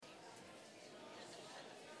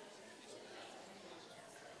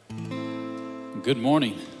Good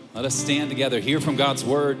morning. Let us stand together, hear from God's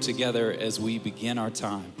word together as we begin our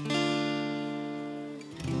time.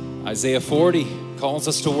 Isaiah 40 calls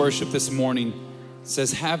us to worship this morning. It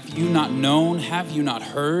says, have you not known, have you not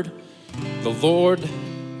heard? The Lord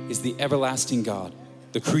is the everlasting God,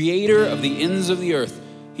 the creator of the ends of the earth.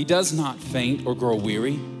 He does not faint or grow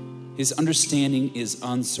weary. His understanding is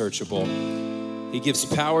unsearchable. He gives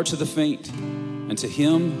power to the faint, and to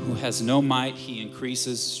him who has no might, he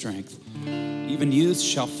increases strength. Even youths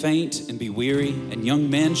shall faint and be weary, and young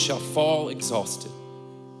men shall fall exhausted.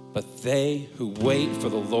 But they who wait for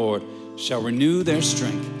the Lord shall renew their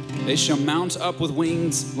strength. They shall mount up with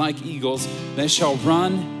wings like eagles. They shall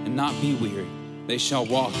run and not be weary. They shall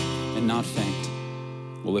walk and not faint.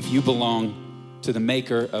 Well, if you belong to the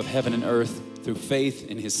maker of heaven and earth through faith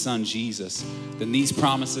in his son Jesus, then these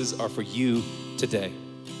promises are for you today.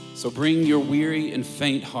 So bring your weary and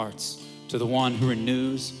faint hearts to the one who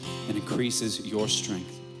renews and increases your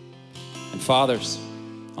strength. And fathers,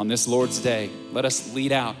 on this Lord's Day, let us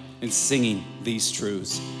lead out in singing these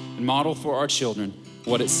truths and model for our children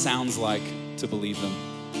what it sounds like to believe them.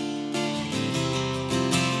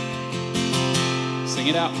 Sing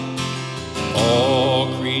it out.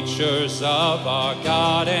 All creatures of our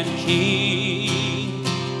God and King,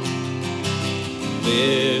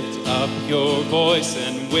 lift up your voice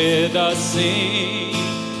and with us sing.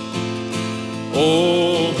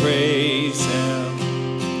 Oh, praise him,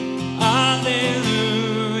 alleluia.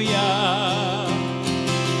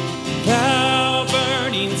 Thou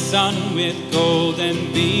burning sun with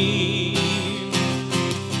golden beam,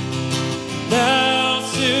 thou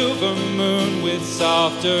silver moon with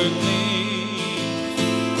softer gleam.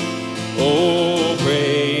 Oh,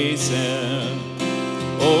 praise him,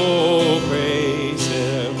 oh, praise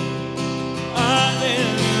him, alleluia.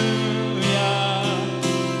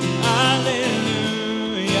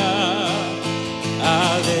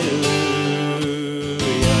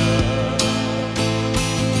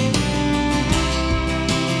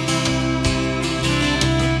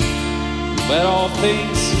 Let all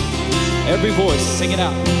things, every voice, sing it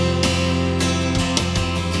out.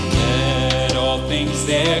 Let all things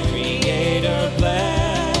their Creator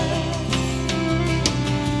bless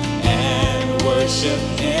and worship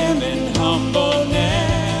him in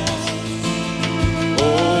humbleness.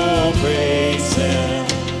 Oh, praise him,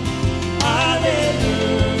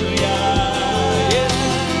 hallelujah. Yeah.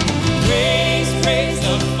 Praise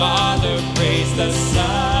the Father, praise the Son,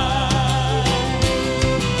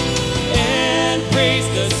 praise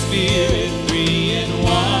the Spirit, three in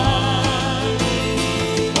one.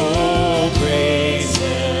 Oh, praise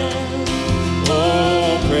him,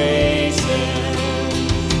 oh, praise him.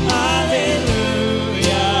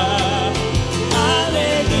 Hallelujah,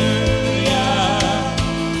 hallelujah,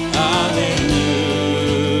 hallelujah.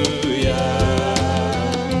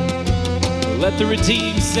 Let the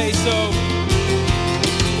redeemed say so.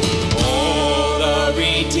 All the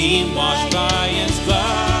redeemed washed by his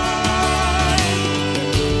blood,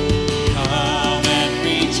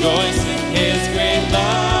 rejoice in his great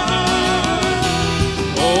love.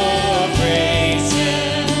 Oh, praise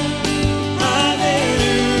him,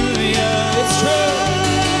 hallelujah. It's true.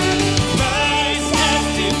 Christ has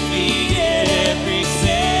defeated every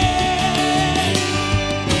sin.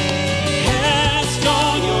 Cast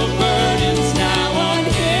all your burdens now on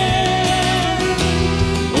him.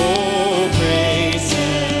 Oh, praise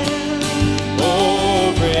him,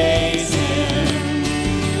 oh, praise him,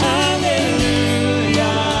 hallelujah.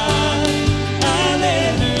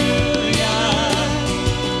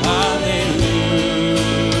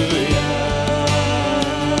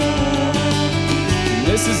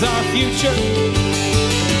 This is our future.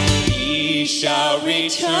 He shall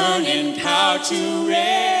return in power to reign.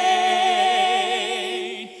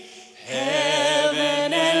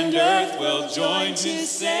 Heaven and earth will join to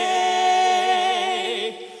say,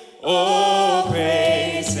 oh,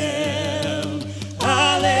 praise him,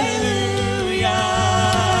 hallelujah.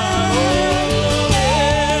 Oh,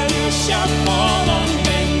 heaven shall fall on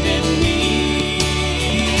bended knee.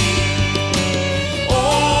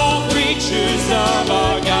 All creatures of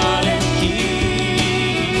our God and King.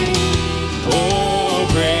 Oh,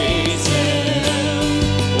 praise him,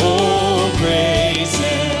 oh, praise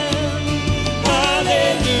him,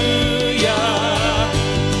 hallelujah,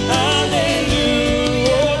 hallelujah.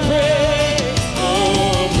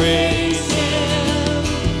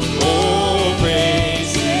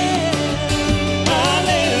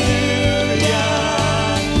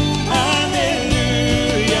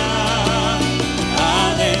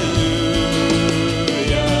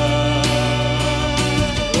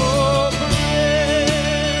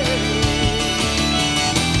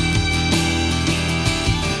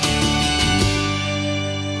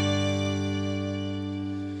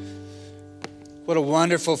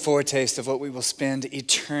 wonderful foretaste of what we will spend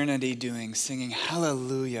eternity doing, singing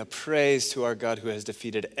hallelujah, praise to our God who has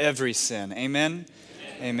defeated every sin. Amen?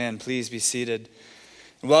 Amen. Please be seated.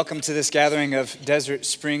 Welcome to this gathering of Desert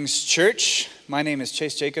Springs Church. My name is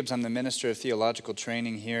Chase Jacobs. I'm the Minister of Theological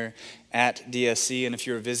Training here at DSC. And if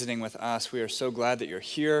you're visiting with us, we are so glad that you're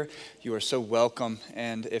here. You are so welcome.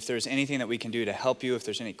 And if there's anything that we can do to help you, if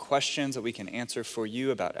there's any questions that we can answer for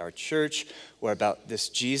you about our church or about this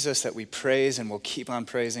Jesus that we praise and will keep on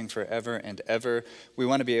praising forever and ever, we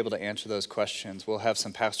want to be able to answer those questions. We'll have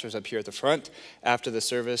some pastors up here at the front after the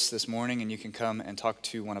service this morning, and you can come and talk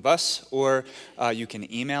to one of us, or you can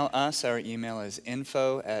email us. Our email is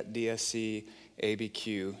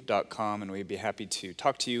info@dscabq.com, and we'd be happy to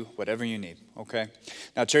talk to you, whatever you need, okay?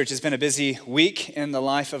 Now, church, it's been a busy week in the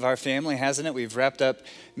life of our family, hasn't it? We've wrapped up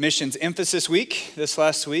Missions Emphasis Week this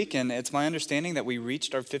last week, and it's my understanding that we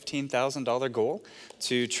reached our $15,000 goal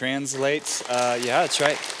to translate, yeah, that's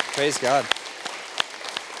right, praise God.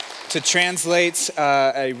 To translate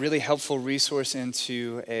a really helpful resource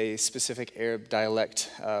into a specific Arab dialect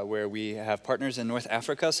where we have partners in North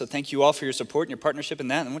Africa. So thank you all for your support and your partnership in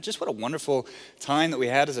that. And just what a wonderful time that we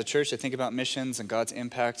had as a church to think about missions and God's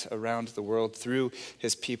impact around the world through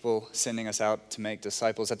his people sending us out to make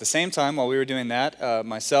disciples. At the same time, while we were doing that,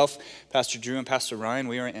 myself, Pastor Drew, and Pastor Ryan,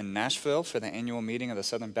 we were in Nashville for the annual meeting of the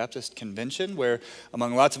Southern Baptist Convention, where,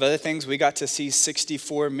 among lots of other things, we got to see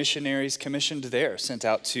 64 missionaries commissioned there, sent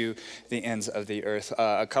out to the ends of the earth.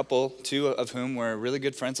 Two of whom were really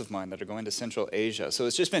good friends of mine that are going to Central Asia. So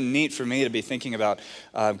it's just been neat for me to be thinking about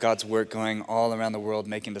God's work going all around the world,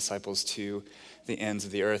 making disciples to the ends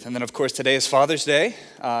of the earth. And then, of course, today is Father's Day.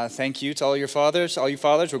 Thank you to all your fathers. All you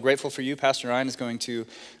fathers, we're grateful for you. Pastor Ryan is going to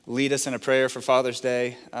lead us in a prayer for Father's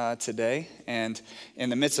Day today. And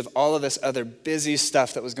in the midst of all of this other busy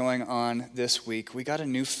stuff that was going on this week, we got a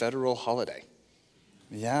new federal holiday.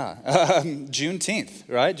 Yeah, Juneteenth,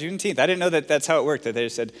 right? Juneteenth. I didn't know that that's how it worked, that they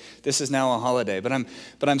said this is now a holiday. But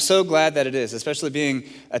I'm so glad that it is, especially being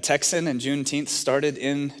a Texan, and Juneteenth started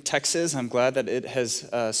in Texas. I'm glad that it has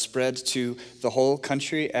spread to the whole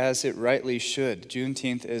country as it rightly should.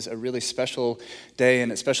 Juneteenth is a really special day,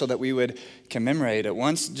 and it's special that we would commemorate it.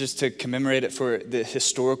 Once, just to commemorate it for the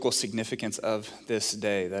historical significance of this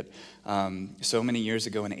day, that so many years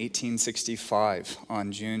ago in 1865,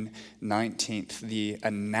 on June 19th, the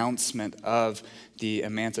announcement of the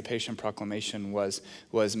Emancipation Proclamation was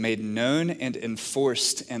made known and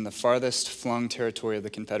enforced in the farthest flung territory of the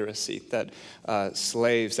Confederacy, that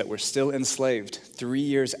slaves that were still enslaved 3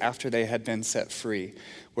 years after they had been set free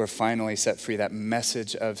were finally set free. That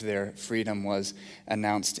message of their freedom was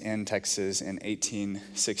announced in Texas in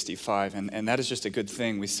 1865. And that is just a good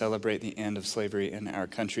thing. We celebrate the end of slavery in our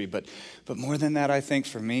country. But more than that, I think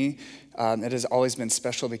for me, it has always been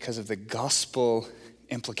special because of the gospel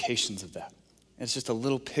implications of that. It's just a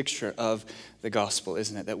little picture of the gospel,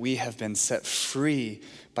 isn't it? That we have been set free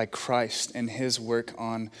by Christ and his work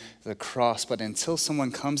on the cross. But until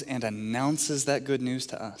someone comes and announces that good news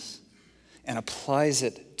to us and applies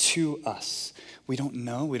it to us, we don't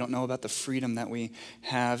know about the freedom that we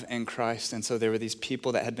have in Christ. And so there were these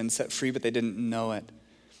people that had been set free, but they didn't know it.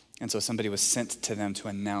 And so somebody was sent to them to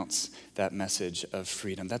announce that message of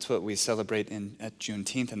freedom. That's what we celebrate at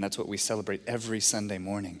Juneteenth, and that's what we celebrate every Sunday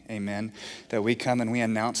morning. Amen. That we come and we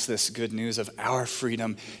announce this good news of our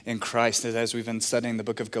freedom in Christ. As we've been studying the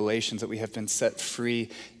book of Galatians, that we have been set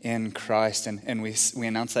free in Christ. And we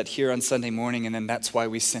announce that here on Sunday morning, and then that's why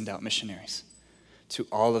we send out missionaries to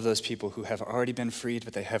all of those people who have already been freed,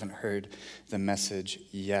 but they haven't heard the message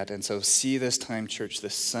yet. And so see this time, church,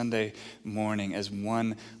 this Sunday morning as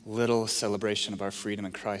one little celebration of our freedom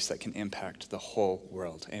in Christ that can impact the whole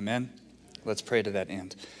world. Amen? Let's pray to that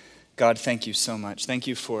end. God, thank you so much. Thank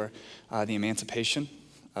you for the emancipation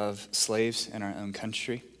of slaves in our own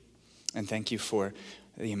country. And thank you for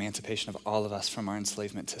the emancipation of all of us from our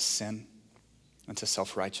enslavement to sin and to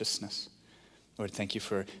self-righteousness. Lord, thank you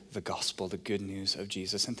for the gospel, the good news of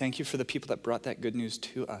Jesus. And thank you for the people that brought that good news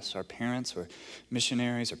to us, our parents or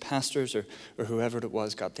missionaries or pastors or whoever it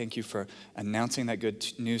was. God, thank you for announcing that good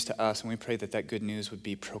news to us. And we pray that that good news would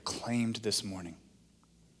be proclaimed this morning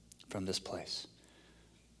from this place,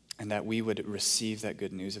 and that we would receive that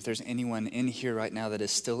good news. If there's anyone in here right now that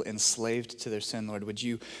is still enslaved to their sin, Lord, would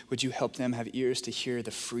you help them have ears to hear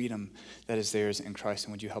the freedom that is theirs in Christ,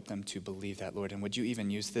 and would you help them to believe that, Lord? And would you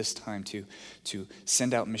even use this time to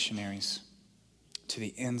send out missionaries to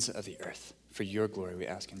the ends of the earth for your glory, we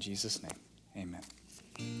ask in Jesus' name. Amen.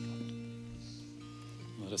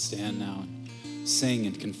 Let us stand now and sing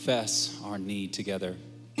and confess our need together.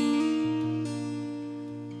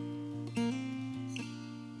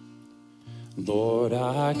 Lord,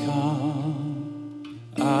 I come,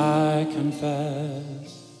 I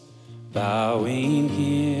confess, bowing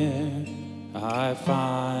here, I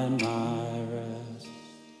find my rest.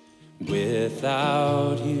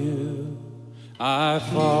 Without you, I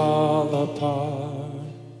fall apart.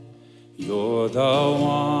 You're the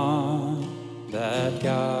one that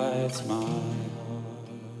guides my heart.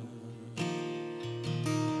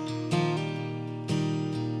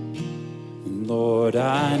 Lord,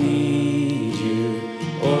 I need you.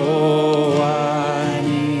 Oh, I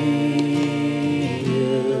need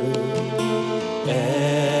you.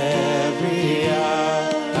 Every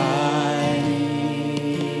hour I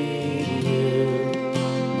need you.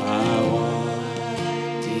 My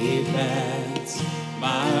one defense,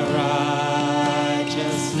 my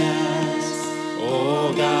righteousness.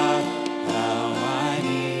 Oh God, how I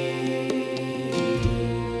need you.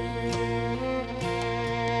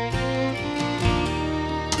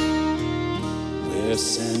 Where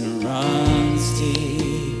sin runs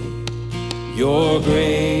deep, your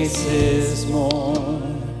grace is more.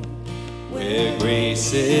 Where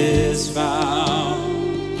grace is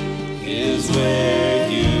found is where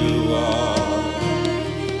you are.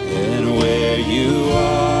 And where you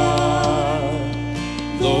are,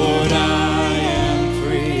 Lord, I am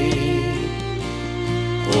free.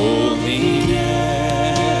 Holiness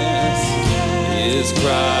is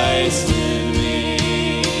Christ in me.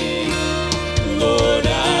 Lord,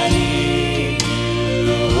 I need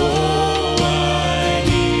you. Oh, I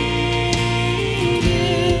need you.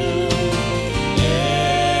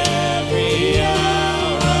 Every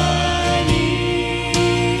hour I need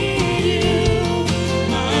you.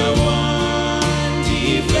 My one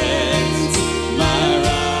defense, my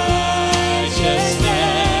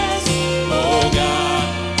righteousness. Oh God,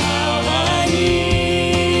 how I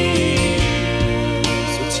need you.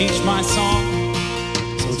 So teach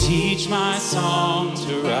my song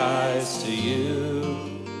to rise to you.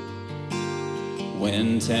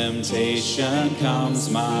 When temptation comes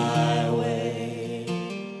my way,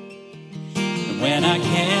 and when I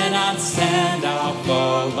cannot stand, I'll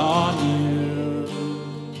fall on you.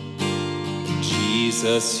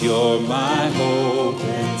 Jesus, you're my hope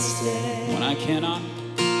and stay. When I cannot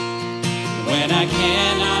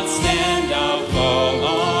stand, I'll fall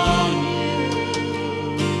on you.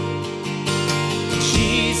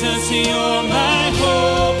 Jesus, you're my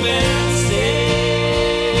hope and stay.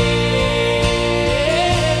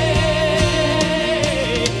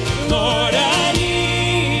 Lord, I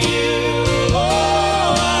need you.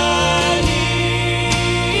 Oh, I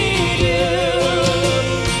need you.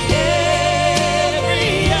 Every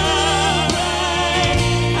hour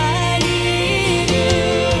I need you.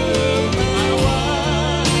 My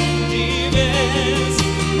one defense,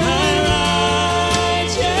 my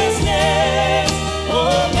righteousness.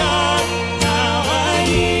 Oh God, how I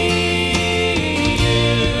need you.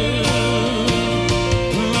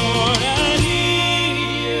 Lord, I need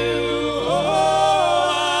you. Oh,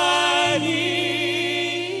 I need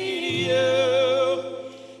you.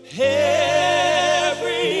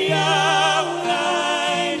 Every hour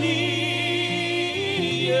I need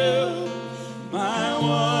you. My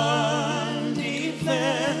one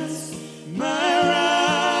defense, my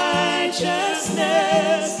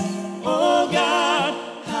righteousness. Oh God,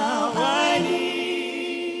 how I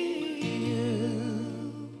need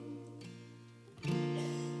you.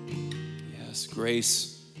 Yes,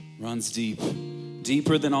 grace runs deep,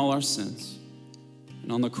 deeper than all our sins.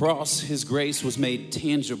 And on the cross, his grace was made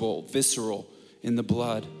tangible, visceral in the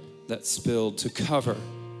blood that spilled to cover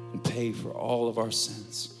and pay for all of our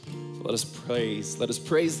sins. So let us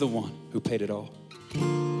praise the one who paid it all.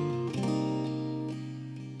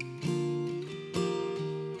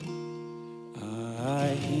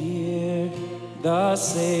 I hear the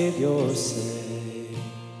Savior say,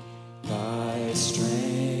 thy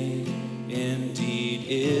strength indeed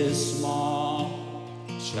is small.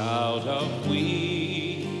 Child of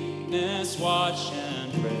weakness, watch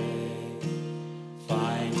and pray.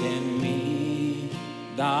 Find in me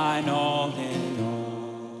thine all in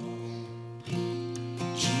all.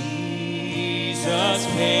 Jesus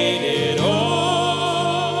paid it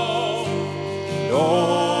all, and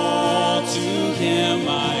all to him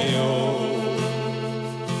I owe.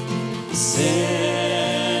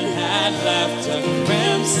 Sin had left a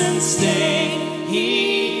crimson stain,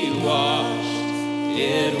 he washed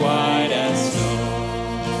it white as snow.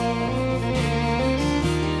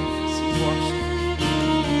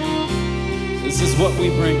 This is what we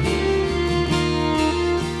bring.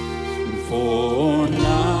 For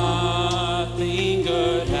nothing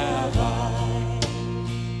good have I,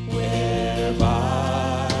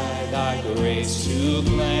 whereby thy grace to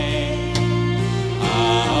claim.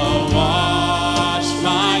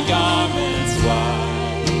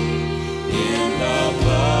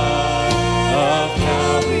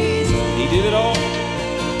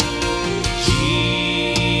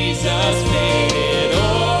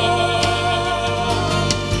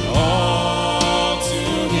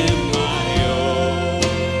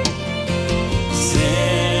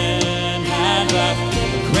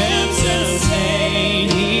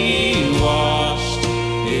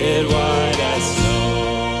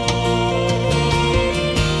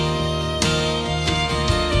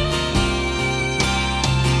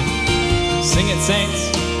 Sing it,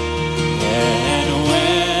 saints. And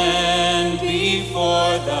when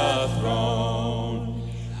before the throne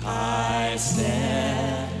I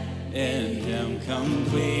stand in him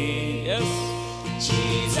complete. Yes.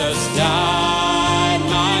 Jesus died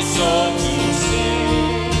my soul to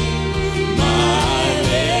save. My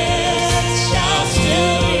lips shall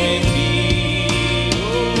still repeat.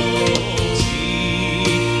 Oh,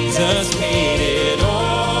 Jesus paid it all.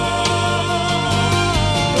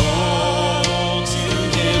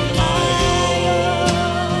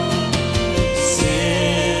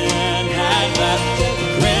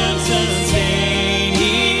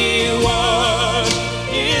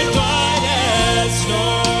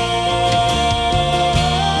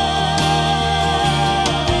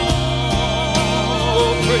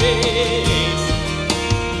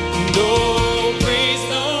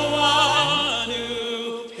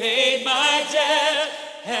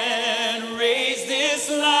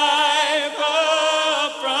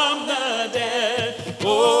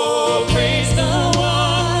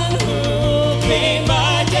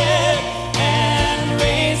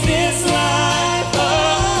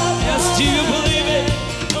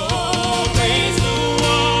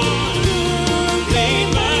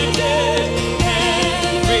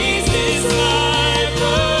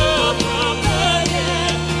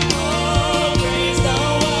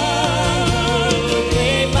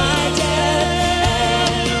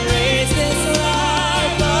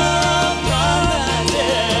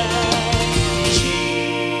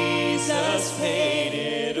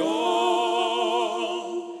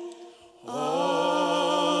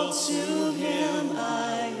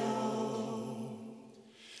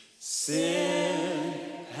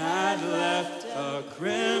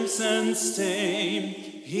 Stain,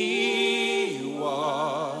 he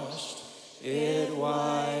washed it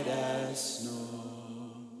white as snow.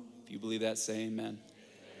 If you believe that, say amen.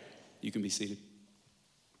 You can be seated.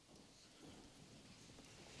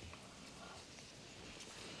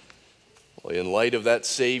 Well, in light of that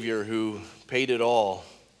Savior who paid it all,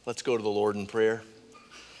 let's go to the Lord in prayer.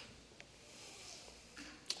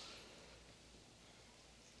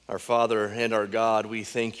 Our Father and our God, we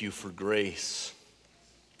thank you for grace.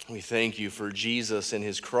 We thank you for Jesus and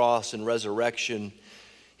his cross and resurrection,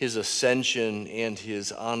 his ascension and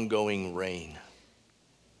his ongoing reign.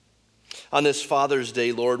 On this Father's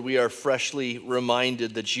Day, Lord, we are freshly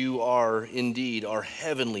reminded that you are indeed our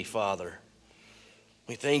heavenly Father.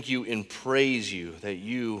 We thank you and praise you that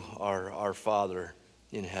you are our Father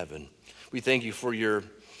in heaven. We thank you for your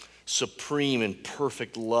supreme and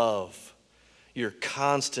perfect love, your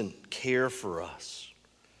constant care for us.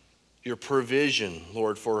 Your provision,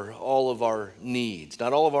 Lord, for all of our needs.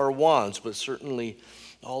 Not all of our wants, but certainly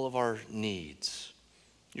all of our needs.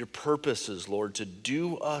 Your purposes, Lord, to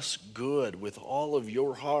do us good with all of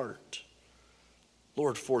your heart.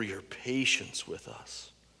 Lord, for your patience with us,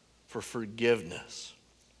 for forgiveness.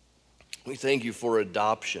 We thank you for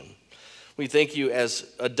adoption. We thank you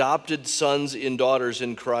as adopted sons and daughters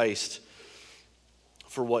in Christ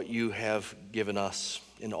for what you have given us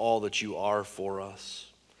and all that you are for us.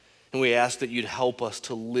 And we ask that you'd help us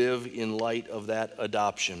to live in light of that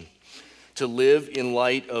adoption, to live in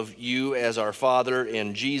light of you as our Father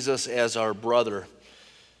and Jesus as our brother.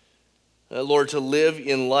 Lord, to live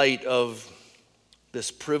in light of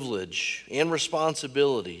this privilege and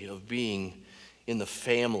responsibility of being in the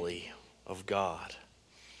family of God.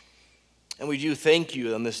 And we do thank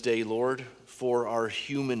you on this day, Lord, for our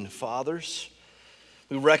human fathers.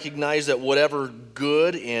 We recognize that whatever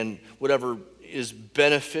good and whatever is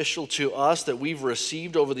beneficial to us that we've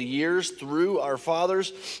received over the years through our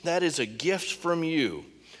fathers, that is a gift from you.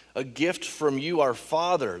 A gift from you, our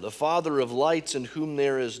Father, the Father of lights, in whom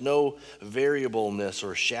there is no variableness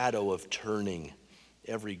or shadow of turning.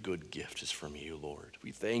 Every good gift is from you, Lord.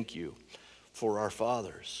 We thank you for our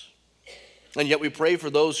fathers. And yet we pray for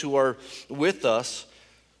those who are with us,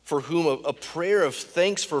 for whom a prayer of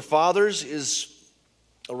thanks for fathers is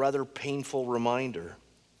a rather painful reminder.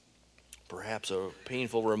 Perhaps a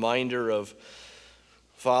painful reminder of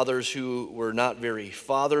fathers who were not very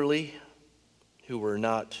fatherly, who were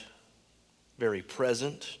not very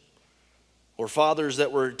present, or fathers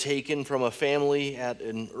that were taken from a family at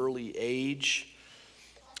an early age.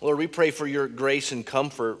 Lord, we pray for your grace and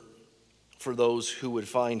comfort for those who would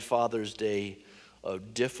find Father's Day a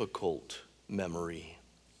difficult memory.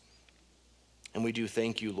 And we do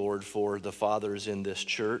thank you, Lord, for the fathers in this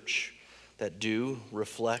church that do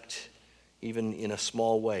reflect, even in a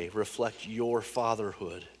small way, reflect your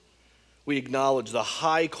fatherhood. We acknowledge the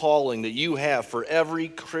high calling that you have for every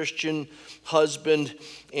Christian husband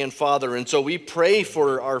and father. And so we pray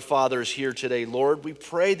for our fathers here today, Lord. We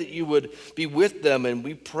pray that you would be with them, and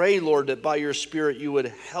we pray, Lord, that by your Spirit you would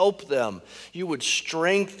help them, you would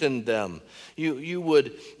strengthen them, you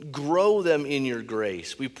would grow them in your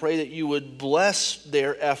grace. We pray that you would bless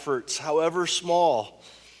their efforts, however small.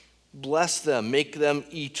 Bless them, make them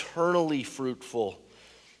eternally fruitful.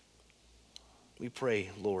 We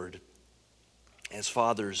pray, Lord, as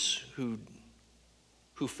fathers who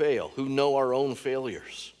fail, who know our own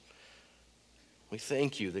failures. We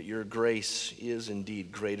thank you that your grace is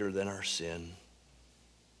indeed greater than our sin.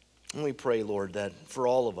 And we pray, Lord, that for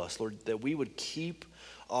all of us, Lord, that we would keep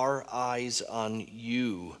our eyes on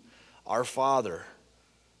you, our Father,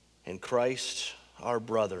 and Christ, our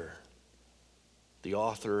brother, the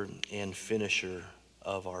author and finisher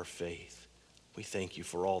of our faith. We thank you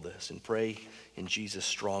for all this and pray in Jesus'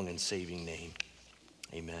 strong and saving name.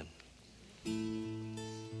 Amen.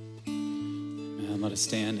 And let us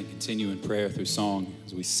stand and continue in prayer through song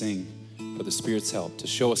as we sing for the Spirit's help to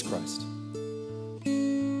show us Christ.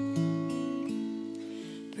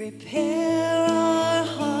 Prepare our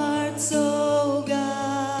hearts, O God.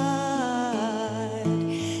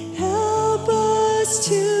 Help us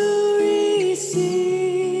to receive.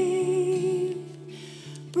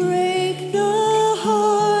 Break the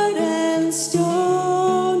hard and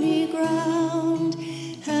stony ground.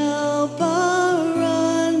 Help our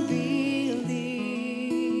unbelief.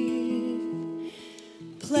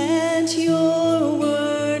 Plant your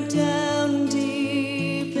word down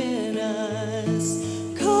deep in us.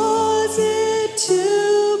 Cause it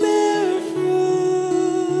to bear fruit.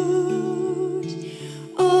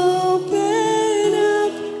 Open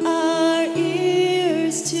up our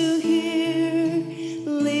ears to hear.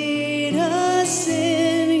 Lead us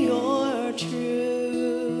in your truth.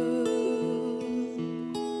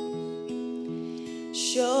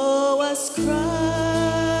 Show us Christ.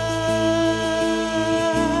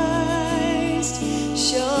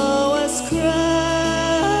 Show us Christ.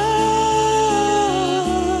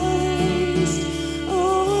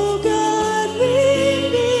 Oh God,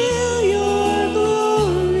 reveal your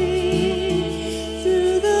glory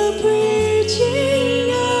through the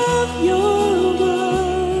preaching of your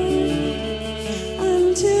word,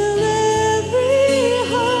 until every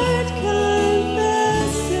heart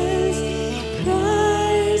confesses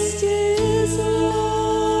Christ is Lord.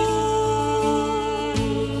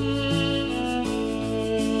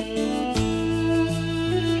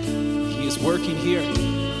 He is working here.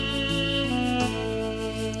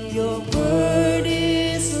 Your word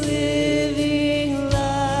is living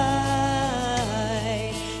light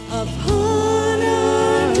upon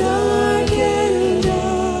our darkened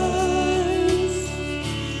eyes.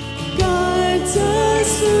 Guides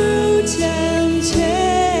us through temptations,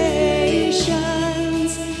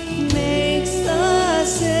 makes the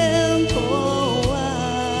simple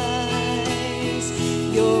wise.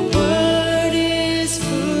 Your word is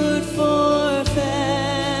food for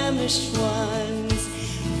famished ones,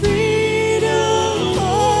 freedom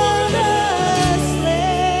for the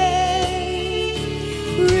slave,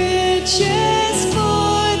 riches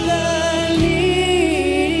for the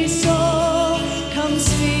needy soul. Come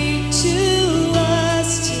speak to us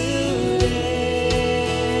today.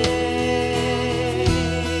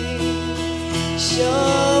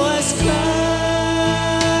 Show us Christ.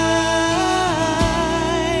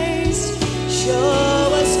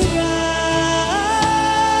 Show us Christ.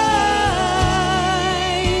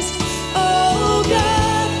 Oh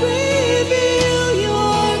God, reveal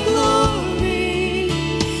your glory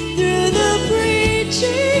through the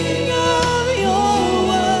preaching of your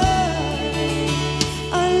word,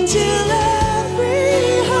 until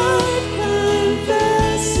every heart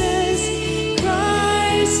confesses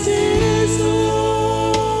Christ is Lord.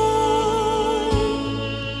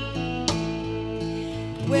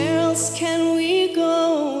 Where else can we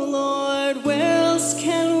go, Lord? Where else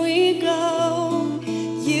can we go?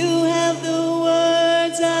 You have the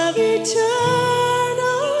words of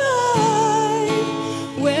eternal life.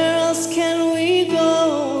 Where else can we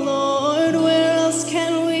go, Lord? Where else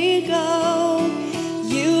can we go?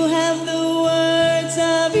 You have the words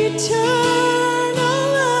of eternal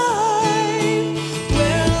life.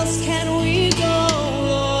 Where else can we go,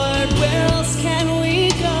 Lord? Where else can we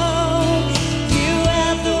go? You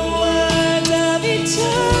have the words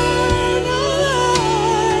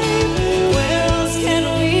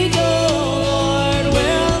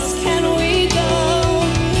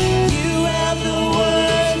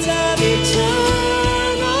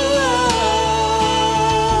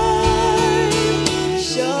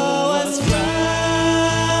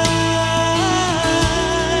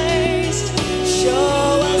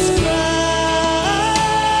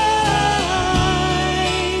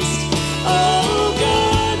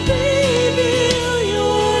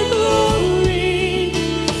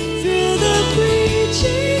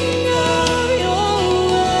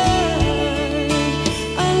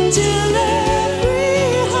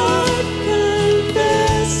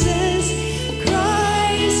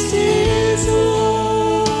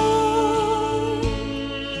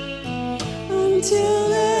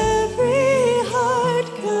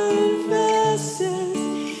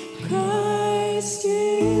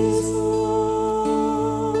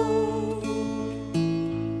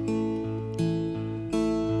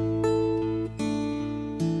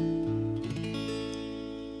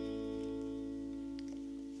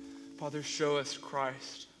Father, show us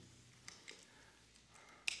Christ.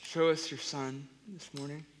 Show us your Son this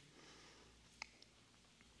morning.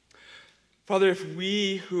 Father, if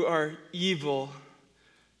we who are evil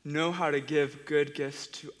know how to give good gifts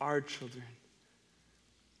to our children,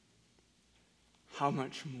 how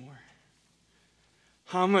much more?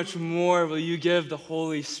 How much more will you give the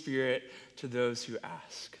Holy Spirit to those who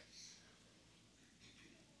ask?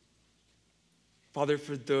 Father,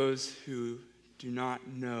 for those who do not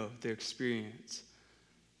know the experience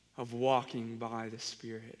of walking by the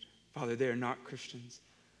Spirit, Father, they are not Christians.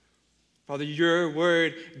 Father, your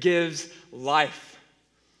word gives life.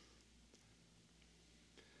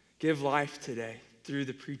 Give life today through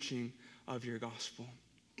the preaching of your gospel.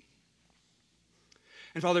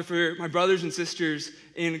 And Father, for my brothers and sisters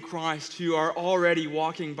in Christ who are already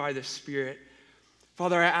walking by the Spirit,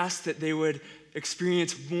 Father, I ask that they would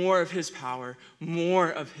experience more of his power, more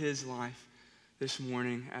of his life this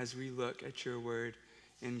morning as we look at your word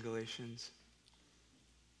in Galatians.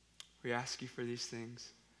 We ask you for these things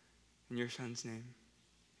in your Son's name.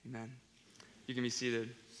 Amen. You can be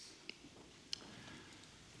seated.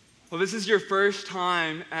 Well, this is your first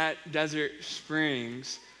time at Desert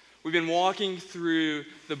Springs. We've been walking through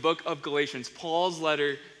the book of Galatians, Paul's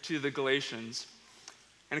letter to the Galatians.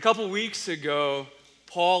 And a couple weeks ago,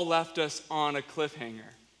 Paul left us on a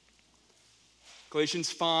cliffhanger.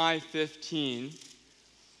 Galatians 5:15.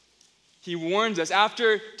 He warns us,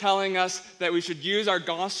 after telling us that we should use our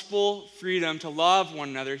gospel freedom to love one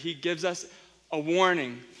another, he gives us a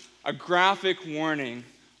warning, a graphic warning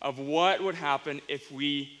of what would happen if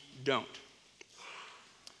we don't.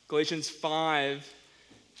 Galatians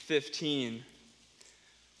 5:15.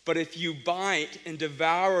 But if you bite and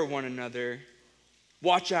devour one another,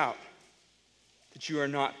 watch out that you are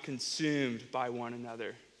not consumed by one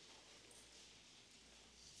another.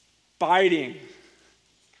 Biting,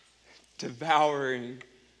 devouring,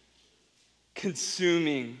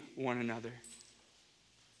 consuming one another.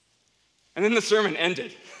 And then the sermon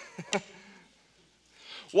ended.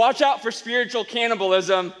 Watch out for spiritual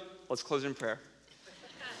cannibalism. Let's close in prayer.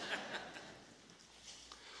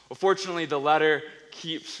 Well, fortunately, the letter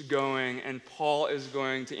keeps going, and Paul is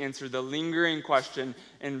going to answer the lingering question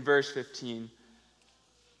in verse 15.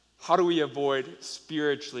 How do we avoid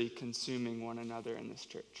spiritually consuming one another in this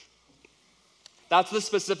church? That's the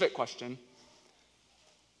specific question.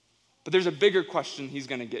 But there's a bigger question he's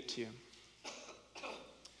going to get to.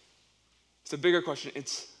 It's a bigger question.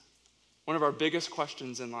 It's one of our biggest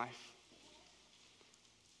questions in life.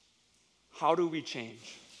 How do we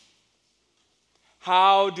change?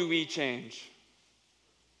 How do we change?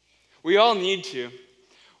 We all need to.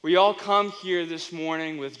 We all come here this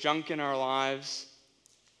morning with junk in our lives.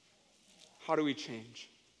 How do we change?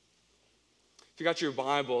 If you got your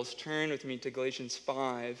Bibles, turn with me to Galatians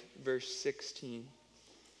 5, verse 16.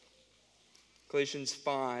 Galatians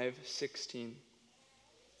 5:16.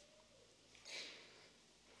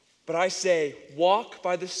 But I say, walk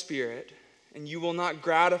by the Spirit, and you will not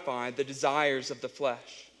gratify the desires of the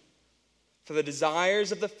flesh. For the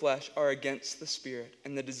desires of the flesh are against the Spirit,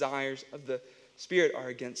 and the desires of the Spirit are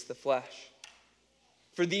against the flesh.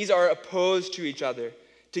 For these are opposed to each other,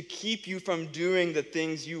 to keep you from doing the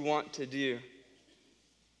things you want to do.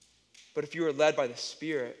 But if you are led by the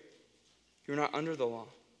Spirit, you are not under the law.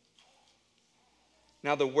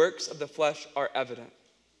 Now the works of the flesh are evident: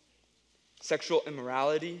 sexual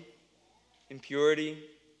immorality, impurity,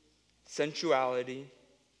 sensuality,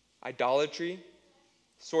 idolatry,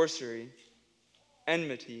 sorcery,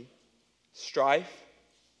 enmity, strife,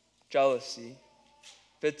 jealousy,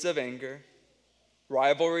 fits of anger,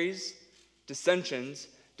 rivalries, dissensions,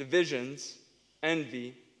 divisions,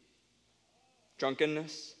 envy,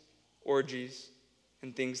 drunkenness, orgies,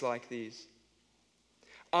 and things like these.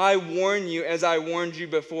 I warn you, as I warned you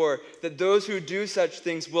before, that those who do such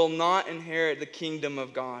things will not inherit the kingdom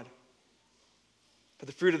of God. But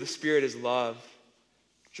the fruit of the Spirit is love,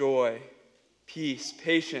 joy, peace,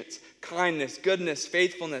 patience, kindness, goodness,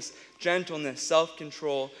 faithfulness, gentleness,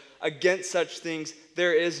 self-control. Against such things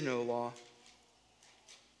there is no law.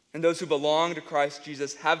 And those who belong to Christ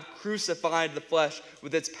Jesus have crucified the flesh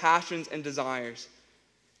with its passions and desires.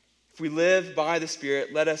 If we live by the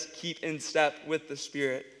Spirit, let us keep in step with the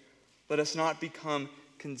Spirit. Let us not become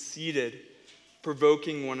conceited,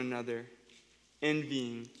 provoking one another,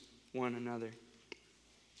 envying one another.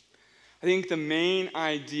 I think the main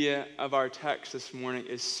idea of our text this morning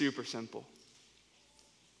is super simple.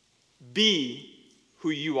 Be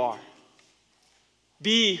who you are.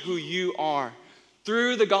 Be who you are.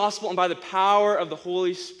 Through the gospel and by the power of the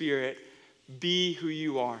Holy Spirit, be who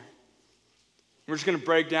you are. We're just going to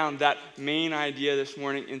break down that main idea this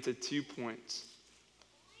morning into 2 points.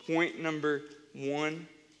 Point number 1,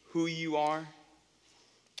 who you are.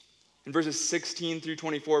 In verses 16 through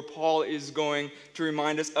 24, Paul is going to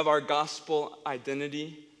remind us of our gospel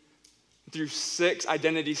identity. Through 6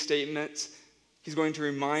 identity statements, he's going to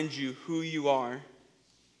remind you who you are.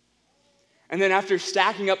 And then after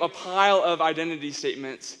stacking up a pile of identity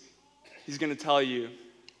statements, he's going to tell you,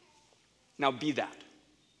 now be that.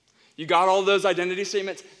 You got all those identity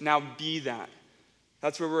statements, now be that.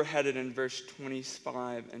 That's where we're headed in verse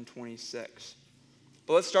 25 and 26.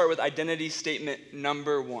 But let's start with identity statement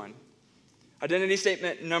number 1. Identity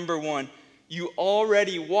statement number 1, you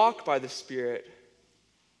already walk by the Spirit,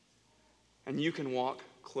 and you can walk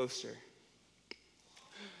closer.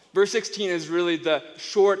 Verse 16 is really the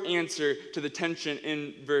short answer to the tension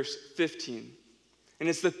in verse 15. And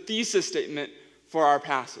it's the thesis statement for our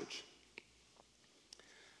passage.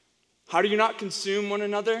 How do you not consume one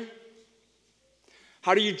another?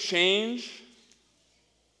 How do you change?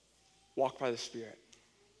 Walk by the Spirit.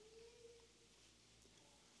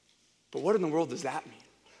 But what in the world does that mean?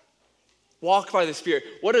 Walk by the Spirit.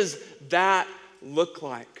 What does that look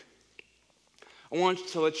like? I want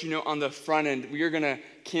to let you know on the front end, we are going to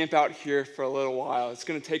camp out here for a little while. It's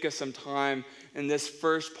going to take us some time in this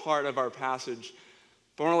first part of our passage.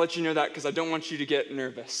 But I want to let you know that because I don't want you to get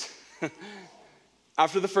nervous.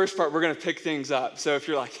 After the first part, we're going to pick things up. So if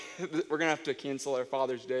you're like, we're going to have to cancel our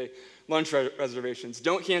Father's Day lunch reservations,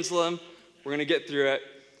 don't cancel them. We're going to get through it.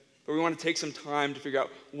 But we want to take some time to figure out,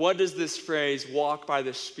 what does this phrase, walk by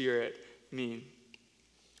the Spirit, mean?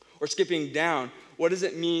 Or skipping down, what does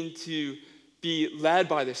it mean to be led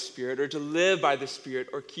by the Spirit, or to live by the Spirit,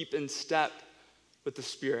 or keep in step with the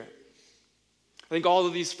Spirit? I think all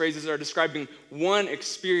of these phrases are describing one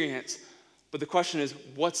experience, but the question is,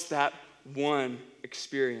 what's that one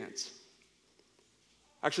experience?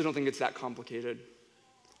 I actually don't think it's that complicated.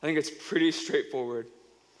 I think it's pretty straightforward.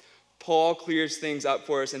 Paul clears things up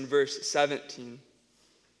for us in verse 17.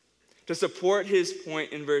 To support his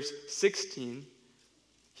point in verse 16,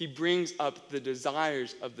 he brings up the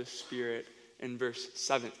desires of the Spirit in verse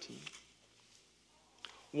 17.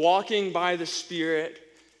 Walking by the Spirit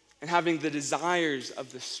and having the desires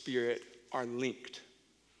of the Spirit are linked.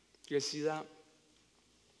 Do you guys see that?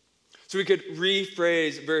 So we could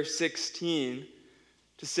rephrase verse 16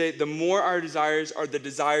 to say, the more our desires are the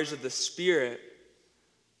desires of the Spirit,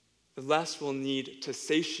 the less we'll need to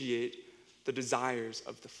satiate the desires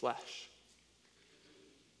of the flesh.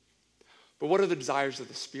 But what are the desires of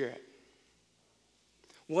the Spirit?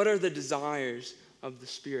 What are the desires of the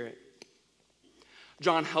Spirit?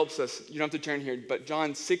 John helps us. You don't have to turn here, but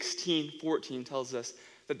John 16:14 tells us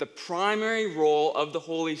that the primary role of the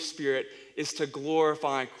Holy Spirit is to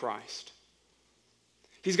glorify Christ.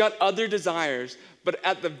 He's got other desires, but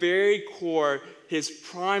at the very core, his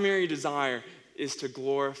primary desire is to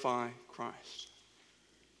glorify Christ.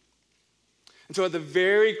 And so at the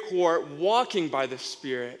very core, walking by the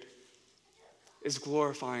Spirit is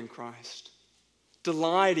glorifying Christ,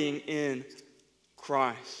 delighting in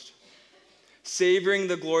Christ. Savoring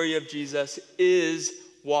the glory of Jesus is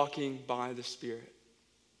walking by the Spirit.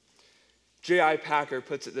 J.I. Packer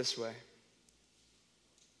puts it this way.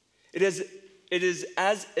 It is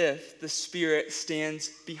as if the Spirit stands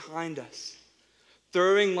behind us,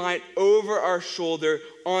 throwing light over our shoulder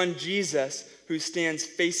on Jesus, who stands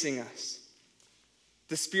facing us.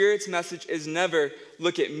 The Spirit's message is never,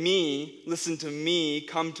 look at me, listen to me,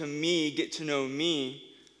 come to me, get to know me,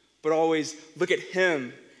 but always look at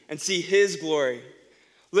him and see his glory.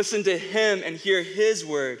 Listen to him and hear his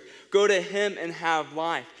word. Go to him and have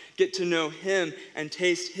life. Get to know him and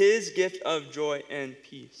taste his gift of joy and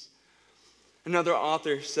peace. Another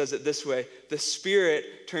author says it this way: the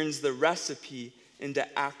Spirit turns the recipe into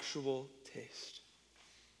actual taste.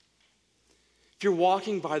 If you're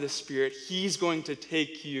walking by the Spirit, he's going to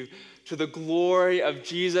take you to the glory of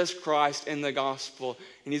Jesus Christ in the gospel,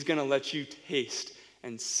 and he's going to let you taste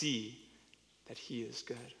and see that he is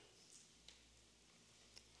good.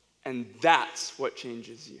 And that's what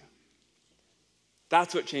changes you.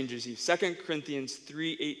 That's what changes you. 2 Corinthians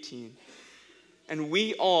 3:18. And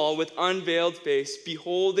we all, with unveiled face,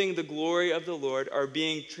 beholding the glory of the Lord, are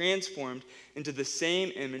being transformed into the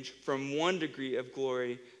same image from one degree of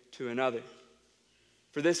glory to another.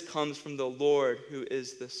 For this comes from the Lord, who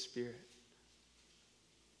is the Spirit.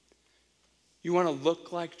 You want to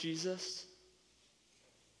look like Jesus?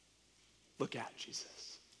 Look at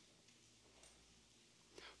Jesus.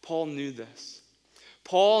 Paul knew this.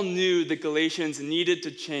 Paul knew the Galatians needed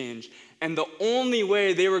to change, and the only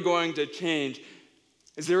way they were going to change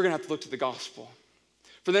is they were going to have to look to the gospel.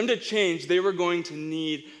 For them to change, they were going to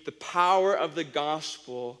need the power of the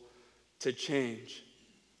gospel to change.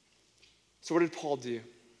 So what did Paul do?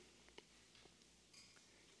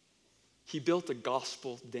 He built a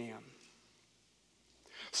gospel dam.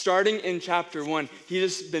 Starting in chapter 1, he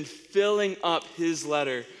has been filling up his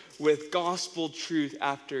letter with gospel truth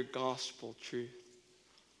after gospel truth.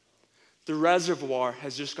 The reservoir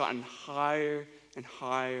has just gotten higher and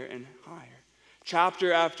higher and higher.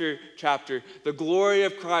 Chapter after chapter, the glory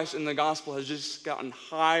of Christ in the gospel has just gotten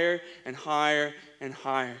higher and higher and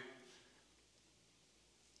higher.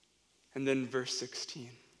 And then verse 16.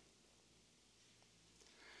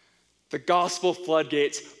 The gospel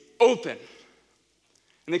floodgates open,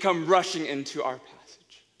 and they come rushing into our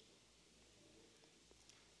passage.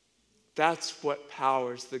 That's what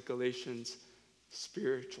powers the Galatians'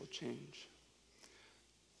 spiritual change.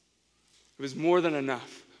 It was more than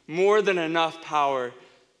enough power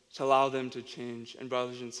to allow them to change. And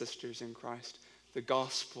brothers and sisters in Christ, the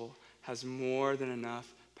gospel has more than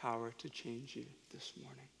enough power to change you this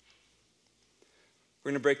morning.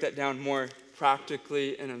 We're going to break that down more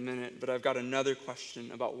practically in a minute, but I've got another question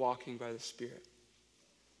about walking by the Spirit.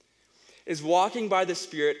 Is walking by the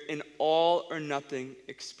Spirit an all or nothing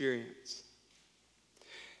experience?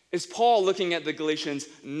 Is Paul looking at the Galatians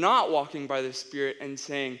not walking by the Spirit and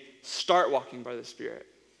saying, start walking by the Spirit?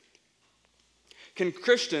 Can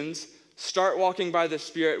Christians start walking by the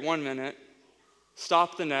Spirit 1 minute,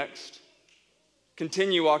 stop the next,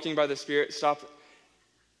 continue walking by the Spirit, stop?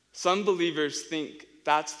 Some believers think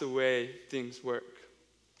that's the way things work.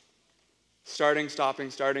 Starting, stopping,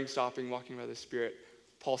 walking by the Spirit.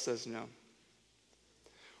 Paul says no.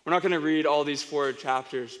 We're not going to read all these 4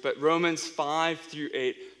 chapters, but Romans 5 through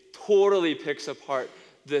 8 totally picks apart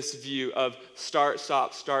this view of start,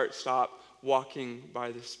 stop, walking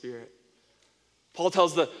by the Spirit. Paul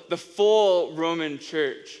tells the full Roman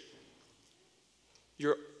church,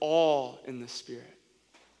 you're all in the Spirit.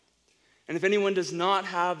 And if anyone does not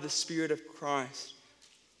have the Spirit of Christ,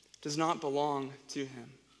 does not belong to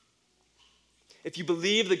him. If you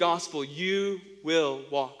believe the gospel, you will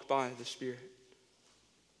walk by the Spirit.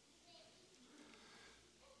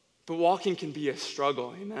 But walking can be a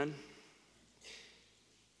struggle, amen?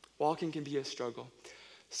 Walking can be a struggle.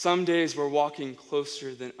 Some days we're walking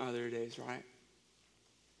closer than other days, right?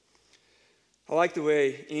 I like the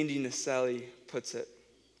way Andy Naselli puts it.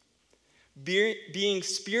 Being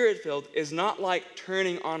Spirit-filled is not like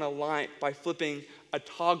turning on a light by flipping a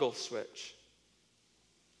toggle switch.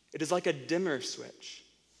 It is like a dimmer switch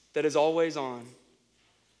that is always on.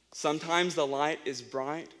 Sometimes the light is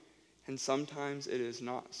bright, and sometimes it is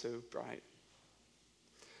not so bright.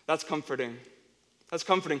 That's comforting. That's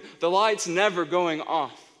comforting. The light's never going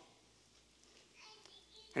off.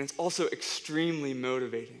 And it's also extremely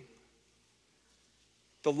motivating.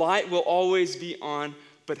 The light will always be on,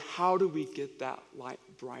 but how do we get that light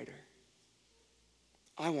brighter?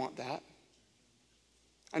 I want that.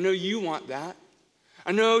 I know you want that.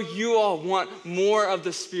 I know you all want more of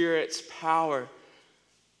the Spirit's power.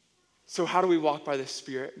 So how do we walk by the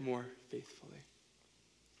Spirit more faithfully?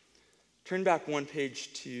 Turn back 1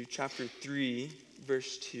 page to chapter 3,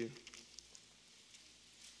 verse 2.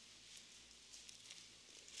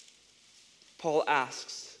 Paul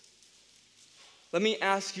asks, let me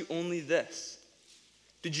ask you only this.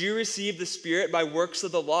 Did you receive the Spirit by works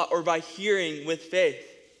of the law or by hearing with faith?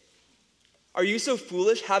 Are you so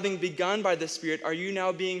foolish, having begun by the Spirit, are you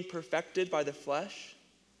now being perfected by the flesh?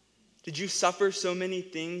 Did you suffer so many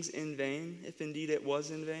things in vain, if indeed it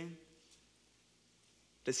was in vain?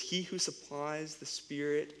 Does he who supplies the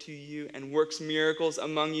Spirit to you and works miracles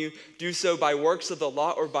among you do so by works of the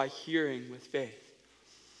law or by hearing with faith?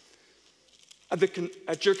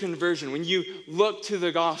 At your conversion, when you look to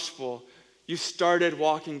the gospel, you started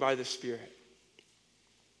walking by the Spirit.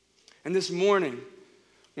 And this morning,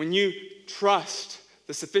 when you trust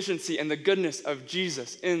the sufficiency and the goodness of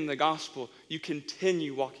Jesus in the gospel, you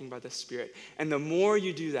continue walking by the Spirit. And the more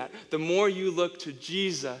you do that, the more you look to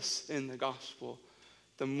Jesus in the gospel,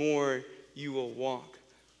 the more you will walk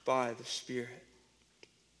by the Spirit.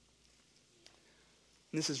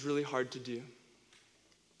 And this is really hard to do.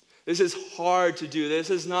 This is hard to do.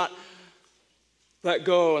 This is not let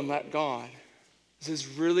go and let God. This is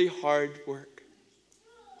really hard work.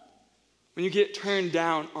 When you get turned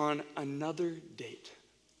down on another date,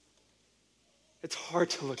 it's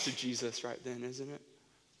hard to look to Jesus right then, isn't it?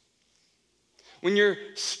 When your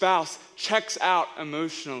spouse checks out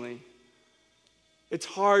emotionally, it's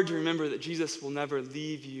hard to remember that Jesus will never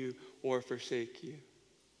leave you or forsake you.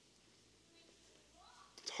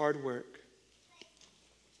 It's hard work.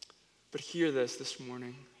 But hear this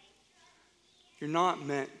morning. You're not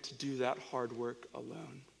meant to do that hard work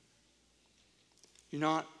alone. You're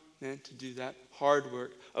not meant to do that hard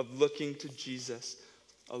work of looking to Jesus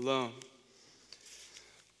alone.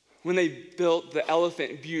 When they built the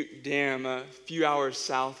Elephant Butte Dam a few hours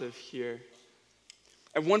south of here,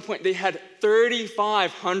 at one point they had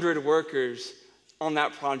 3,500 workers on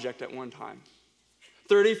that project at one time.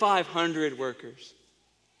 3,500 workers.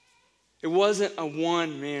 It wasn't a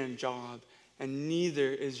one-man job, and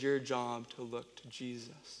neither is your job to look to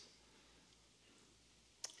Jesus.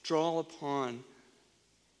 Draw upon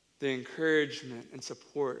the encouragement and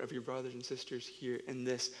support of your brothers and sisters here in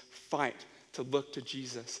this fight to look to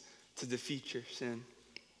Jesus to defeat your sin.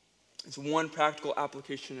 It's one practical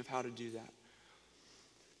application of how to do that.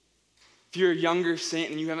 If you're a younger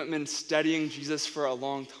saint and you haven't been studying Jesus for a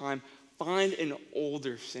long time, find an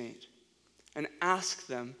older saint and ask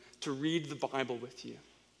them to read the Bible with you.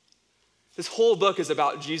 This whole book is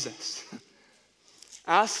about Jesus.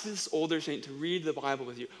 Ask this older saint to read the Bible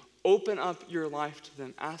with you. Open up your life to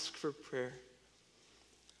them. Ask for prayer.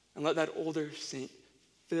 And let that older saint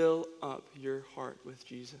fill up your heart with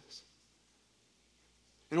Jesus.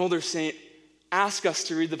 An older saint, ask us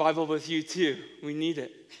to read the Bible with you too. We need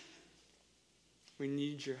it. We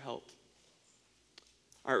need your help.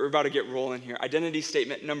 All right, we're about to get rolling here. Identity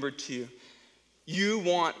statement number 2. You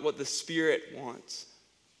want what the Spirit wants.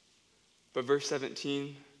 But verse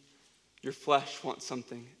 17, your flesh wants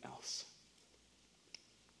something else.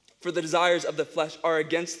 For the desires of the flesh are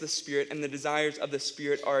against the Spirit, and the desires of the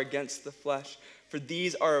Spirit are against the flesh. For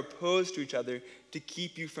these are opposed to each other to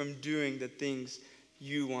keep you from doing the things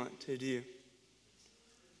you want to do.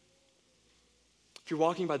 If you're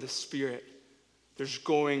walking by the Spirit, there's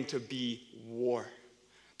going to be war.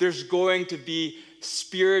 There's going to be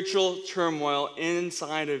spiritual turmoil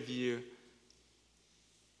inside of you.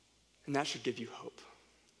 And that should give you hope.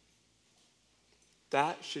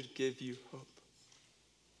 That should give you hope.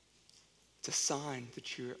 It's a sign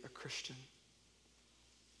that you're a Christian.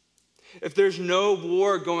 If there's no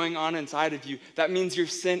war going on inside of you, that means your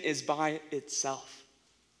sin is by itself.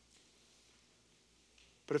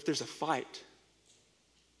 But if there's a fight,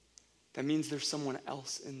 that means there's someone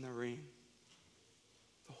else in the ring.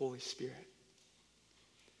 The Holy Spirit.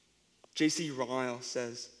 J.C. Ryle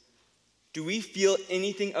says, "Do we feel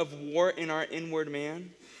anything of war in our inward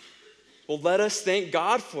man? Well, let us thank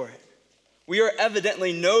God for it. We are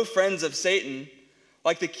evidently no friends of Satan.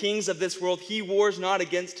 Like the kings of this world, he wars not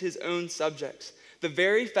against his own subjects. The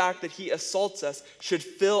very fact that he assaults us should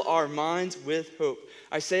fill our minds with hope.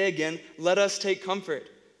 I say again, let us take comfort.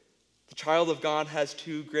 The child of God has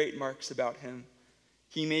 2 great marks about him.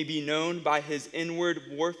 He may be known by his inward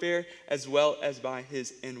warfare as well as by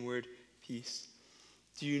his inward peace."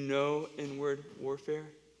 Do you know inward warfare?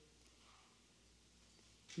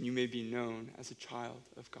 You may be known as a child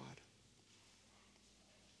of God.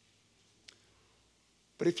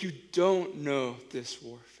 But if you don't know this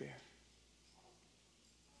warfare,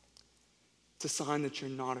 it's a sign that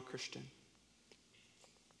you're not a Christian.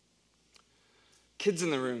 Kids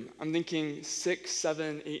in the room, I'm thinking 6,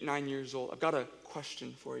 7, 8, 9 years old. I've got a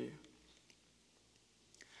question for you.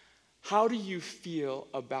 How do you feel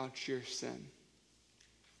about your sin?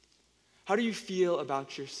 How do you feel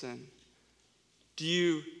about your sin? Do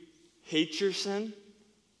you hate your sin?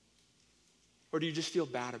 Or do you just feel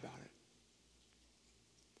bad about it?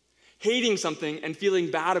 Hating something and feeling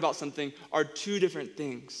bad about something are 2 different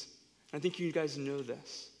things. I think you guys know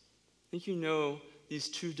this. I think you know these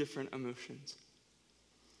 2 different emotions.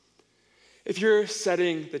 If you're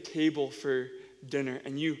setting the table for dinner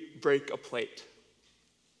and you break a plate,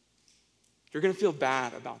 you're going to feel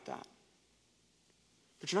bad about that.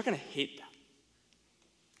 But you're not going to hate that.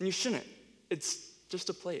 And you shouldn't. It's just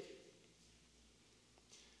a plate.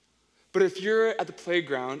 But if you're at the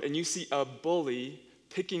playground and you see a bully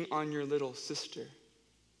picking on your little sister,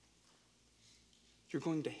 you're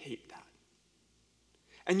going to hate that.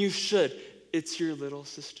 And you should. It's your little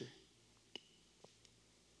sister.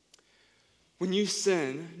 When you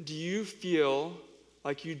sin, do you feel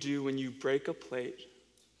like you do when you break a plate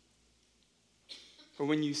or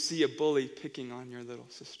when you see a bully picking on your little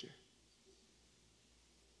sister?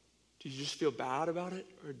 Do you just feel bad about it,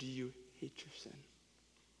 or do you hate your sin?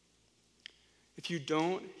 If you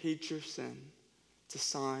don't hate your sin, it's a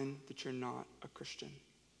sign that you're not a Christian.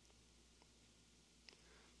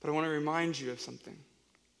 But I want to remind you of something.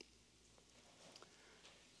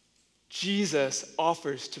 Jesus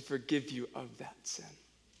offers to forgive you of that sin.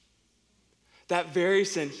 That very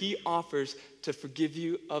sin, he offers to forgive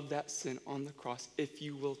you of that sin on the cross if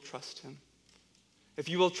you will trust him. If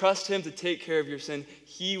you will trust him to take care of your sin,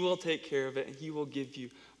 he will take care of it, and he will give you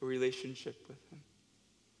a relationship with him.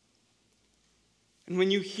 And when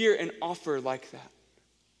you hear an offer like that,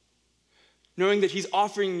 knowing that he's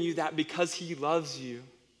offering you that because he loves you,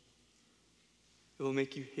 it will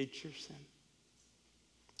make you hate your sin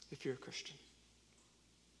if you're a Christian.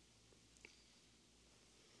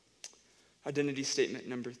 Identity statement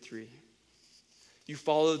number 3. You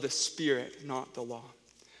follow the Spirit, not the law.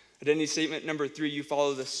 Identity statement number 3, you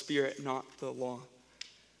follow the Spirit, not the law.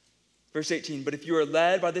 Verse 18, but if you are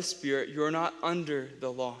led by the Spirit, you are not under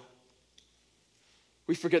the law.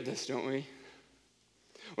 We forget this, don't we?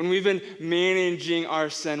 When we've been managing our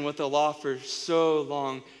sin with the law for so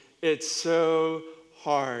long, it's so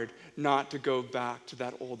hard not to go back to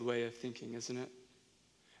that old way of thinking, isn't it?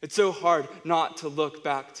 It's so hard not to look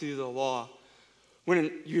back to the law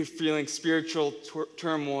when you're feeling spiritual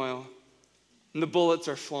turmoil and the bullets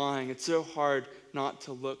are flying. It's so hard not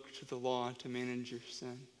to look to the law to manage your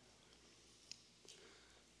sin.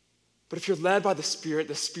 But if you're led by the Spirit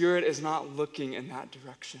is not looking in that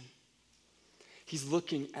direction. He's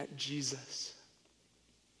looking at Jesus.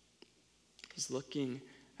 He's looking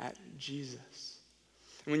at Jesus.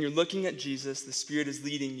 And when you're looking at Jesus, the Spirit is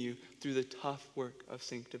leading you through the tough work of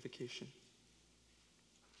sanctification.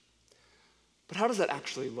 But how does that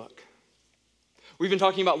actually look? We've been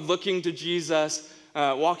talking about looking to Jesus,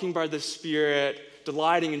 walking by the Spirit,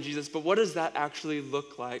 delighting in Jesus, but what does that actually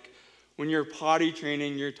look like when you're potty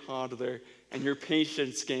training your toddler and your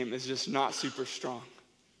patience game is just not super strong?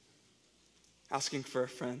 Asking for a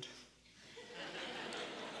friend.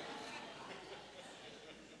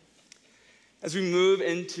 As we move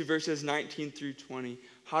into verses 19 through 20,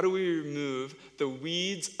 how do we remove the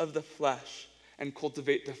weeds of the flesh and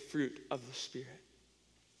cultivate the fruit of the Spirit?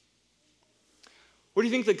 What do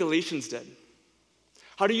you think the Galatians did?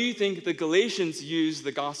 How do you think the Galatians used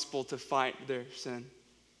the gospel to fight their sin?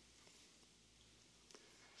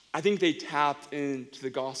 I think they tapped into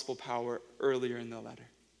the gospel power earlier in the letter.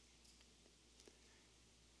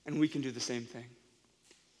 And we can do the same thing.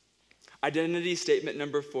 Identity statement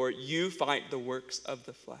number 4, you fight the works of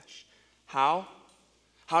the flesh. How?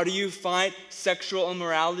 How do you fight sexual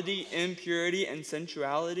immorality, impurity, and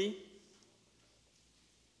sensuality?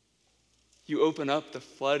 You open up the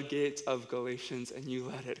floodgates of Galatians and you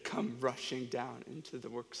let it come rushing down into the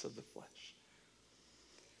works of the flesh.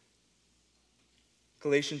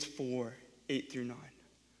 Galatians 4, 8 through 9.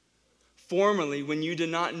 Formerly, when you did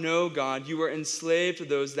not know God, you were enslaved to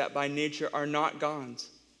those that by nature are not God's.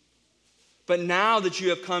 But now that you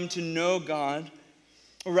have come to know God,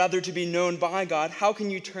 or rather to be known by God, how can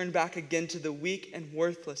you turn back again to the weak and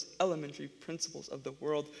worthless elementary principles of the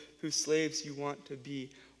world whose slaves you want to be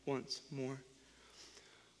once more?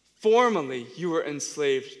 Formerly, you were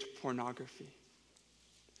enslaved to pornography.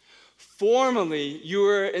 Formerly, you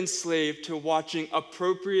were enslaved to watching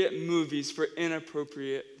appropriate movies for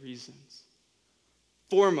inappropriate reasons.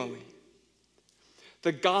 Formerly.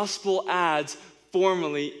 The gospel adds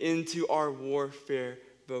formally into our warfare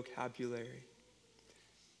vocabulary.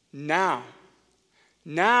 Now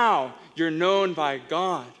you're known by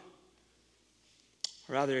God.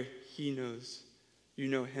 Or rather, he knows, you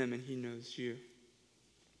know him and he knows you.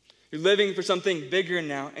 You're living for something bigger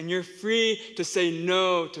now, and you're free to say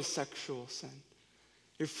no to sexual sin.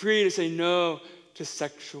 You're free to say no to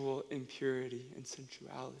sexual impurity and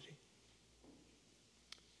sensuality.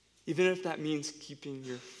 Even if that means keeping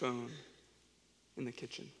your phone in the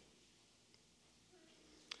kitchen.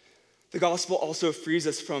 The gospel also frees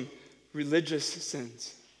us from religious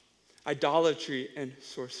sins, idolatry, and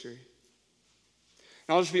sorcery.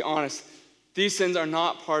 And I'll just be honest, these sins are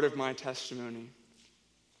not part of my testimony.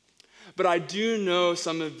 But I do know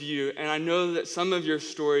some of you, and I know that some of your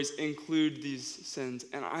stories include these sins,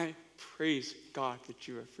 and I praise God that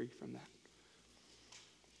you are free from that.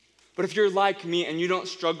 But if you're like me and you don't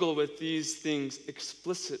struggle with these things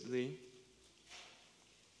explicitly,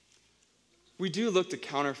 we do look to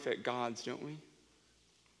counterfeit gods, don't we?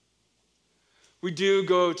 We do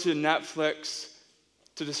go to Netflix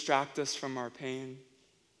to distract us from our pain.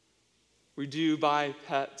 We do buy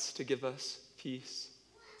pets to give us peace.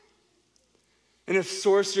 And if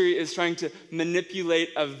sorcery is trying to manipulate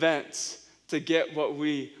events to get what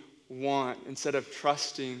we want instead of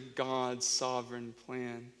trusting God's sovereign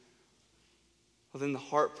plan, well, then the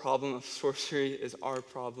heart problem of sorcery is our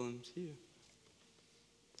problem too.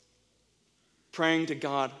 Praying to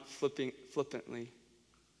God flippantly,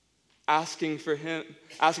 asking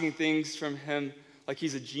things from him like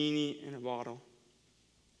he's a genie in a bottle.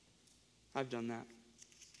 I've done that.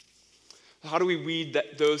 How do we weed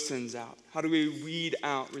those sins out? How do we weed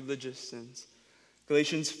out religious sins?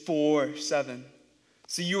 Galatians 4:7.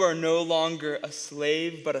 So you are no longer a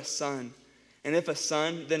slave, but a son. And if a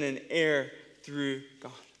son, then an heir through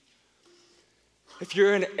God. If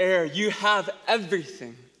you're an heir, you have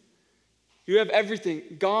everything. You have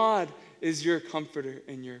everything. God is your comforter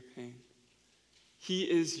in your pain. He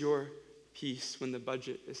is your peace when the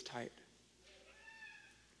budget is tight.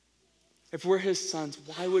 If we're his sons,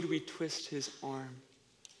 why would we twist his arm?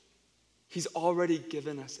 He's already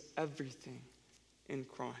given us everything in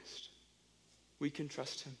Christ. We can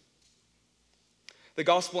trust him. The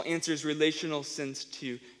gospel answers relational sins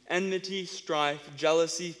too: enmity, strife,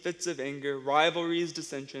 jealousy, fits of anger, rivalries,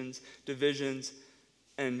 dissensions, divisions,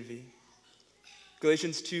 envy.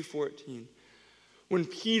 Galatians 2:14. When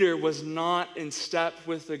Peter was not in step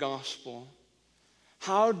with the gospel,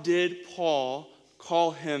 how did Paul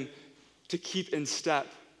call him to keep in step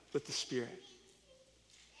with the Spirit?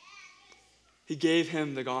 He gave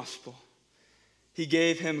him the gospel. He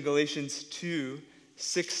gave him Galatians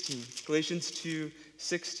 2:16. Galatians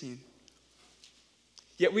 2:16.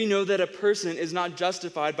 Yet we know that a person is not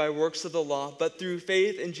justified by works of the law, but through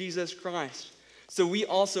faith in Jesus Christ. So we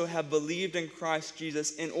also have believed in Christ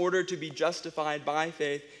Jesus in order to be justified by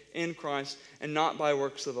faith in Christ and not by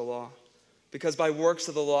works of the law. Because by works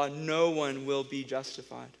of the law, no one will be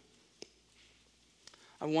justified.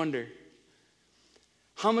 I wonder,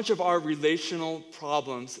 how much of our relational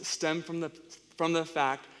problems stem from the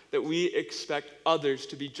fact that we expect others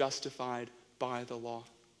to be justified by the law?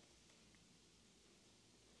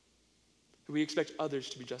 We expect others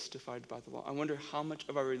to be justified by the law. I wonder how much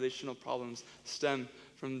of our relational problems stem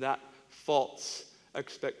from that false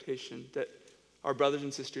expectation that our brothers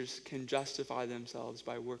and sisters can justify themselves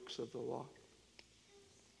by works of the law.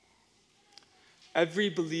 Every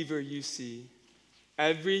believer you see,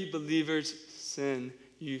 every believer's sin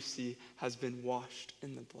you see has been washed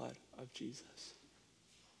in the blood of Jesus.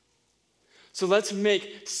 So let's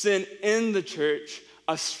make sin in the church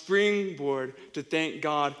a springboard to thank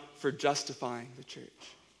God for justifying the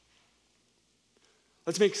church.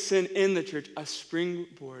 Let's make sin in the church a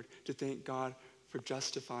springboard to thank God for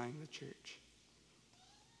justifying the church.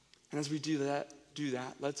 And as we do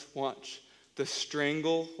that, let's watch the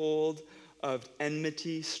stranglehold of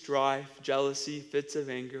enmity, strife, jealousy, fits of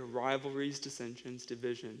anger, rivalries, dissensions,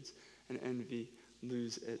 divisions, and envy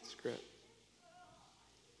lose its grip.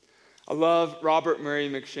 I love Robert Murray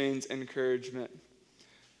McShane's encouragement.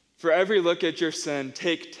 For every look at your sin,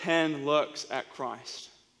 take 10 looks at Christ.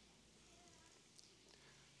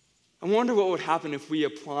 I wonder what would happen if we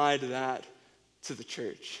applied that to the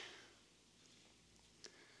church.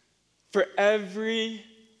 For every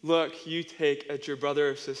look you take at your brother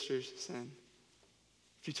or sister's sin,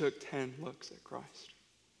 if you took 10 looks at Christ,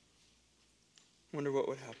 I wonder what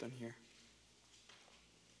would happen here.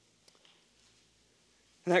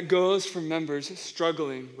 And that goes for members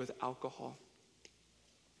struggling with alcohol.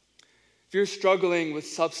 If you're struggling with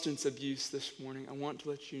substance abuse this morning, I want to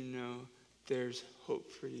let you know there's hope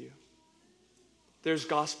for you. There's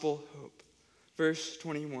gospel hope. Verse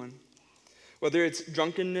 21. Whether it's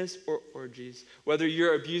drunkenness or orgies, whether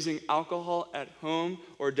you're abusing alcohol at home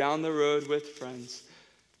or down the road with friends,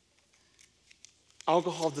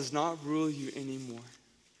 alcohol does not rule you anymore.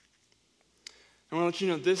 I want to let you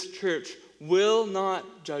know this church will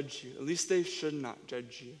not judge you. At least they should not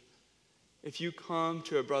judge you if you come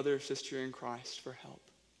to a brother or sister in Christ for help.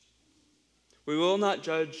 We will not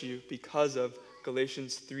judge you because of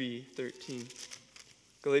Galatians 3:13.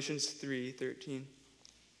 Galatians 3:13.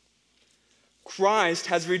 Christ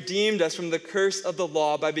has redeemed us from the curse of the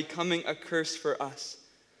law by becoming a curse for us.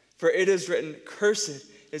 For it is written, "Cursed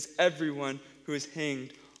is everyone who is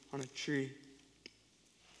hanged on a tree."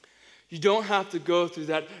 You don't have to go through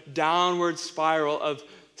that downward spiral of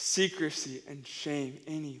secrecy and shame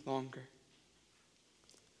any longer.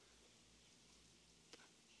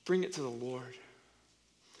 Bring it to the Lord.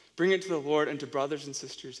 Bring it to the Lord and to brothers and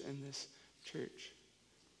sisters in this church.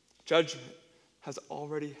 Judgment has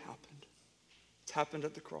already happened. It's happened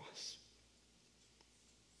at the cross.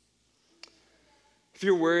 If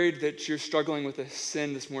you're worried that you're struggling with a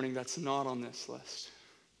sin this morning that's not on this list,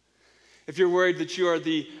 if you're worried that you are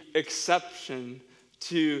the exception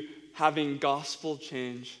to having gospel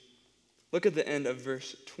change, look at the end of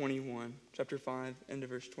verse 21, chapter 5, end of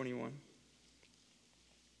verse 21.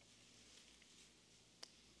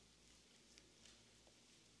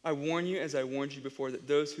 I warn you, as I warned you before, that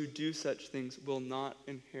those who do such things will not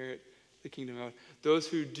inherit the kingdom of God. Those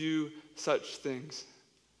who do such things.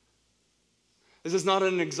 This is not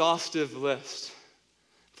an exhaustive list.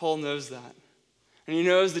 Paul knows that. And he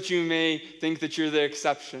knows that you may think that you're the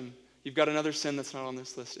exception You've got another sin that's not on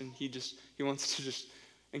this list, and he wants to just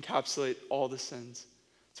encapsulate all the sins.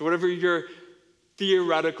 So whatever your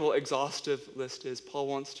theoretical exhaustive list is, Paul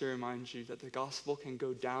wants to remind you that the gospel can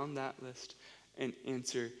go down that list and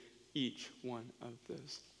answer each one of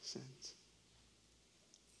those sins.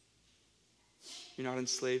 You're not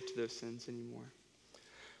enslaved to those sins anymore.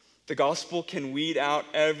 The gospel can weed out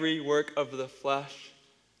every work of the flesh,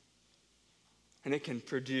 and it can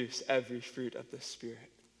produce every fruit of the Spirit.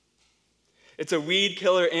 It's a weed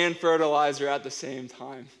killer and fertilizer at the same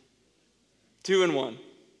time. 2 in 1.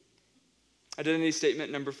 Identity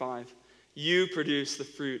statement number 5. You produce the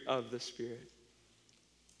fruit of the Spirit.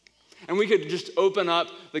 And we could just open up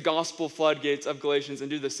the gospel floodgates of Galatians and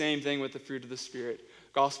do the same thing with the fruit of the Spirit.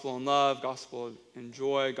 Gospel in love, gospel in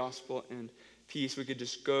joy, gospel in peace. We could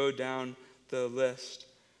just go down the list.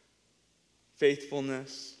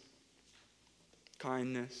 Faithfulness,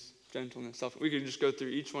 kindness, gentleness, self. We could just go through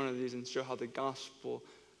each one of these and show how the gospel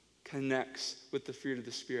connects with the fruit of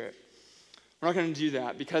the Spirit. We're not going to do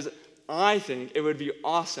that because I think it would be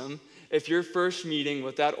awesome if your first meeting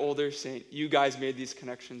with that older saint, you guys made these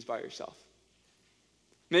connections by yourself.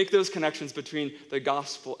 Make those connections between the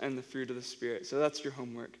gospel and the fruit of the Spirit. So that's your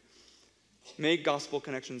homework. Make gospel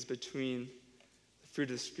connections between the fruit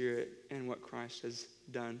of the Spirit and what Christ has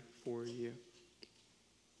done for you.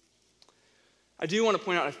 I do want to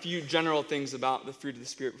point out a few general things about the fruit of the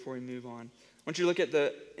Spirit before we move on. I want you to look at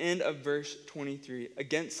the end of verse 23.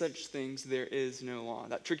 Against such things there is no law.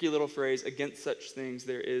 That tricky little phrase, against such things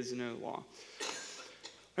there is no law.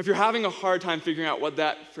 If you're having a hard time figuring out what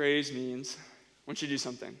that phrase means, I want you to do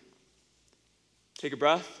something. Take a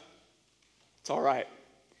breath. It's all right.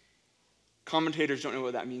 Commentators don't know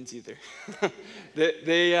what that means either.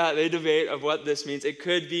 they debate of what this means. It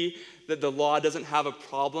could be that the law doesn't have a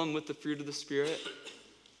problem with the fruit of the Spirit.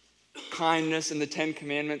 Kindness and the 10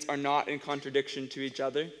 Commandments are not in contradiction to each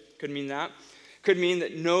other. Could mean that. Could mean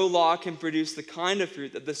that no law can produce the kind of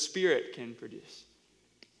fruit that the Spirit can produce.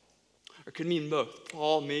 Or could mean both.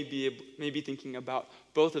 Paul may be thinking about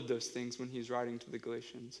both of those things when he's writing to the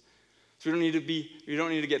Galatians. So we don't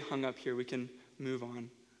need to get hung up here. We can move on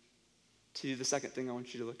to the second thing I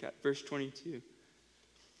want you to look at. Verse 22.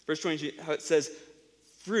 Verse 22, how it says,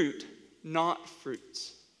 fruit, not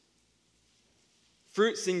fruits.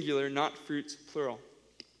 Fruit singular, not fruits plural.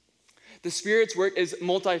 The Spirit's work is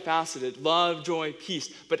multifaceted, love, joy,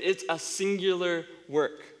 peace, but it's a singular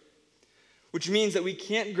work, which means that we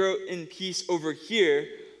can't grow in peace over here,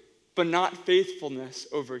 but not faithfulness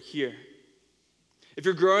over here. If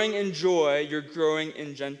you're growing in joy, you're growing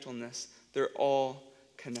in gentleness. They're all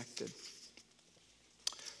connected.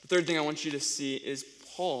 The third thing I want you to see is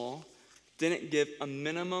Paul didn't give a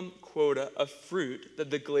minimum quota of fruit that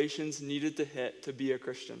the Galatians needed to hit to be a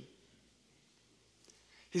Christian.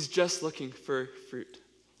 He's just looking for fruit.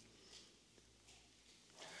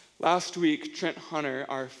 Last week, Trent Hunter,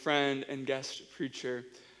 our friend and guest preacher,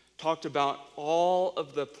 talked about all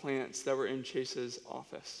of the plants that were in Chase's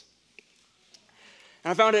office.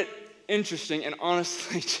 And I found it interesting and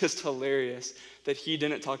honestly just hilarious that he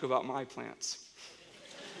didn't talk about my plants,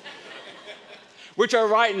 which are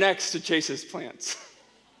right next to Chase's plants.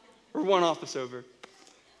 We're one office over.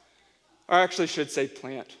 Or I actually should say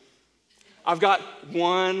plant. I've got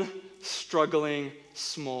one struggling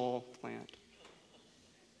small plant.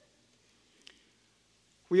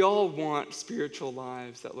 We all want spiritual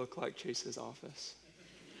lives that look like Chase's office.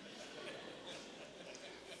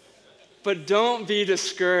 But don't be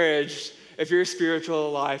discouraged if your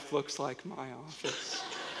spiritual life looks like my office.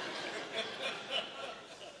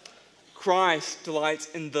 Christ delights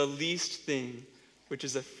in the least thing, which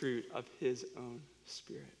is a fruit of his own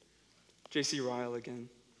Spirit. J.C. Ryle again.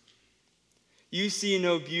 You see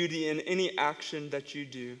no beauty in any action that you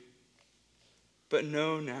do, but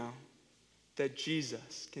know now that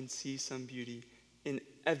Jesus can see some beauty in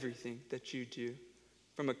everything that you do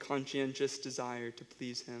from a conscientious desire to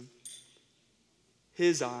please him.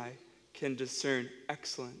 His eye can discern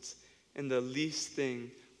excellence in the least thing,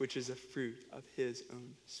 which is a fruit of his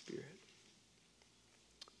own Spirit.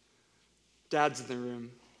 Dads in the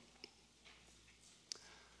room.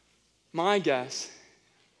 My guess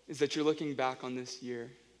is that you're looking back on this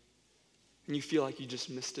year and you feel like you just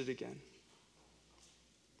missed it again.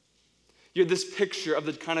 You had this picture of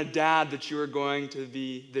the kind of dad that you were going to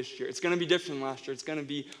be this year. It's going to be different than last year. It's going to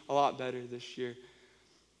be a lot better this year.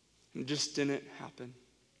 And it just didn't happen.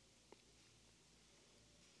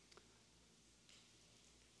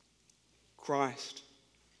 Christ's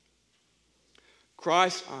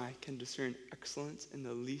eye can discern excellence in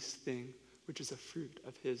the least thing, which is a fruit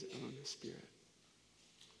of his own Spirit.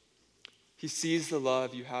 He sees the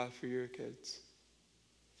love you have for your kids.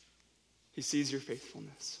 He sees your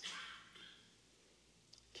faithfulness.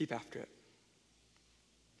 Keep after it.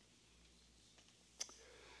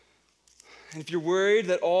 And if you're worried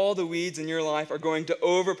that all the weeds in your life are going to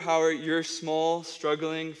overpower your small,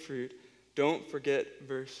 struggling fruit, don't forget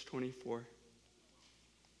verse 24.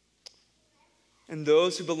 And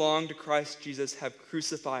those who belong to Christ Jesus have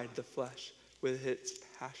crucified the flesh with its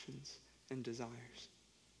passions and desires.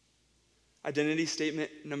 Identity statement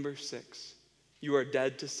number 6. You are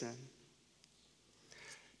dead to sin.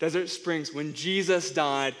 Desert Springs, when Jesus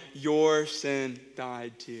died, your sin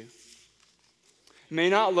died too. It may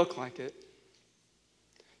not look like it.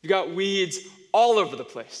 You got weeds all over the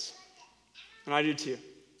place. And I do too.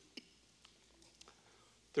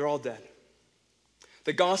 They're all dead.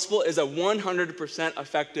 The gospel is a 100%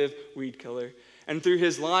 effective weed killer. And through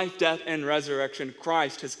his life, death, and resurrection,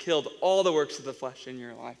 Christ has killed all the works of the flesh in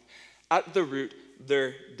your life. At the root,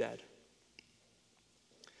 they're dead.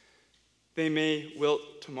 They may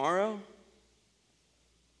wilt tomorrow,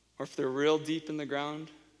 or if they're real deep in the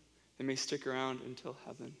ground, they may stick around until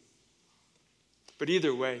heaven. But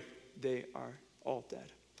either way, they are all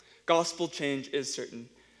dead. Gospel change is certain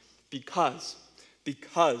because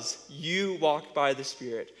you walk by the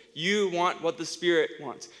Spirit. You want what the Spirit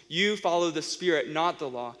wants. You follow the Spirit, not the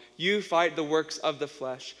law. You fight the works of the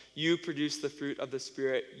flesh. You produce the fruit of the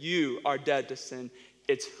Spirit. You are dead to sin.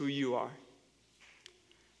 It's who you are.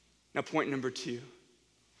 Now, point number 2.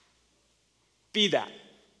 Be that.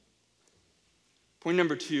 Point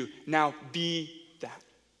number 2. Now, be that.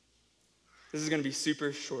 This is going to be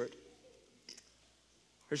super short.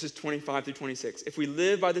 Verses 25 through 26. If we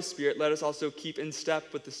live by the Spirit, let us also keep in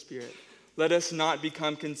step with the Spirit. Let us not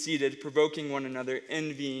become conceited, provoking one another,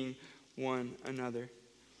 envying one another.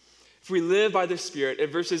 If we live by the Spirit,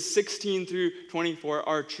 if verses 16 through 24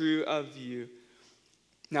 are true of you,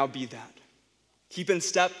 now be that. Keep in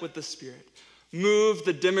step with the Spirit. Move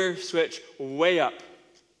the dimmer switch way up.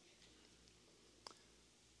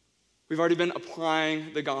 We've already been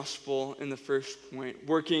applying the gospel in the first point,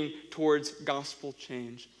 working towards gospel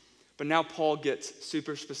change. But now Paul gets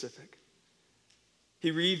super specific.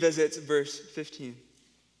 He revisits verse 15.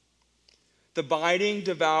 The biting,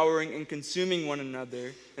 devouring, and consuming one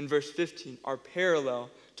another in verse 15 are parallel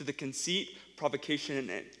to the conceit,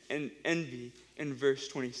 provocation, and envy in verse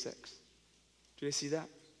 26. Do you see that?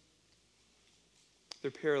 They're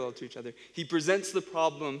parallel to each other. He presents the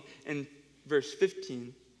problem in verse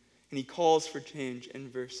 15, and he calls for change in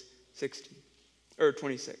verse 16, or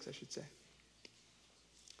 26, I should say.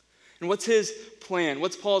 And what's his plan?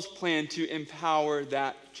 What's Paul's plan to empower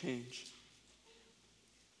that change?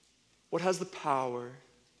 What has the power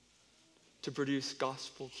to produce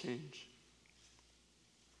gospel change?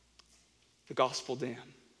 The gospel dam.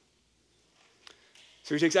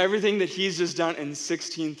 So he takes everything that he's just done in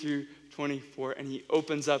 16 through 24, and he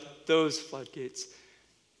opens up those floodgates,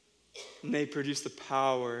 and they produce the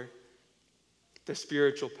power, the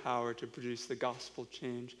spiritual power to produce the gospel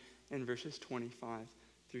change in verses 25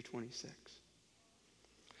 through 26.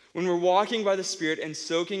 When we're walking by the Spirit and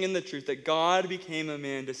soaking in the truth that God became a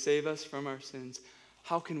man to save us from our sins,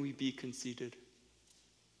 how can we be conceited?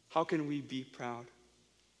 How can we be proud?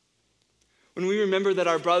 When we remember that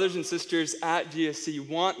our brothers and sisters at GSC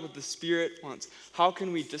want what the Spirit wants, how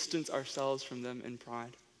can we distance ourselves from them in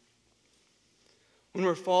pride? When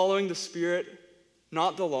we're following the Spirit,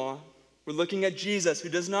 not the law, we're looking at Jesus, who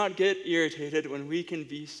does not get irritated when we can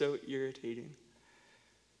be so irritating.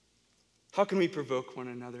 How can we provoke one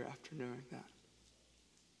another after knowing that?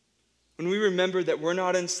 When we remember that we're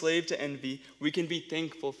not enslaved to envy, we can be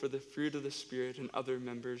thankful for the fruit of the Spirit in other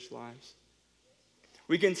members' lives.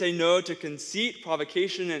 We can say no to conceit,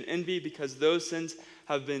 provocation, and envy because those sins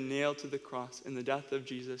have been nailed to the cross. In the death of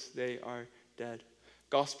Jesus, they are dead.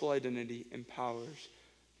 Gospel identity empowers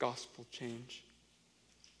gospel change.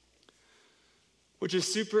 Which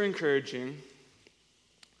is super encouraging.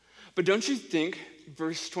 But don't you think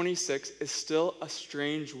verse 26 is still a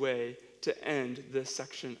strange way to end this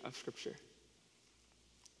section of Scripture?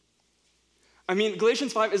 I mean,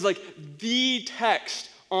 Galatians 5 is like the text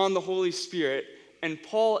on the Holy Spirit, and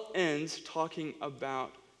Paul ends talking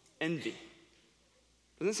about envy.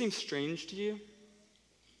 Doesn't it seem strange to you?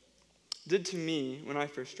 It did to me when I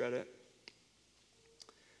first read it.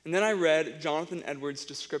 And then I read Jonathan Edwards'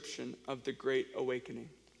 description of the Great Awakening.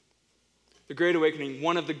 The Great Awakening,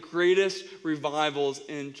 one of the greatest revivals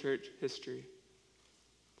in church history.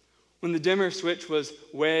 When the dimmer switch was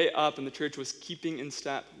way up and the church was keeping in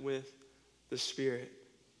step with the Spirit.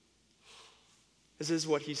 This is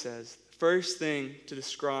what he says. First thing to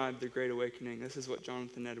describe the Great Awakening, this is what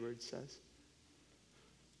Jonathan Edwards says.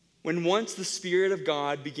 When once the Spirit of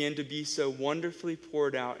God began to be so wonderfully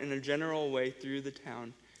poured out in a general way through the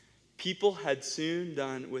town, people had soon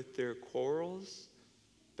done with their quarrels,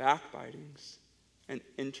 backbitings, and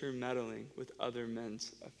intermeddling with other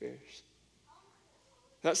men's affairs.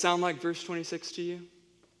 Does that sound like verse 26 to you?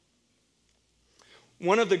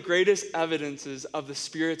 One of the greatest evidences of the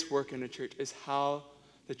Spirit's work in a church is how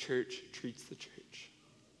the church treats the church.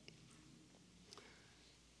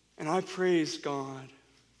 And I praise God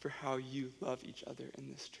for how you love each other in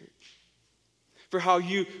this church, for how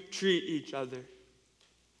you treat each other.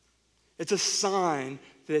 It's a sign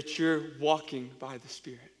that you're walking by the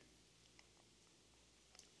Spirit.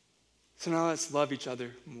 So now let's love each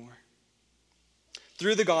other more.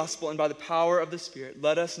 Through the gospel and by the power of the Spirit,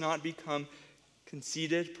 let us not become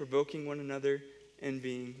conceited, provoking one another,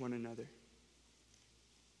 envying one another.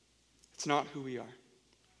 It's not who we are.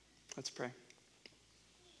 Let's pray.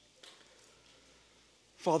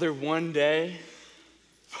 Father, one day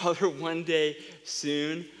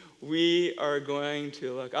soon, we are going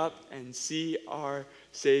to look up and see our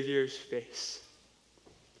Savior's face.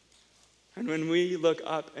 And when we look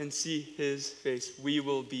up and see his face, we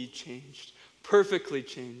will be changed, perfectly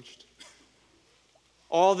changed.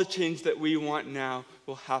 All the change that we want now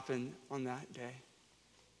will happen on that day.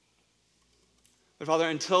 But Father,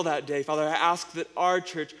 until that day, Father, I ask that our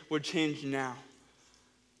church would change now.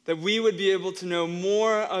 That we would be able to know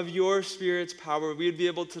more of your Spirit's power. We would be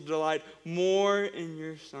able to delight more in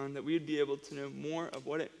your Son. That we would be able to know more of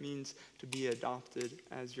what it means to be adopted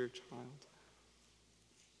as your child.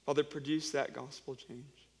 Father, produce that gospel change.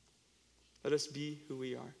 Let us be who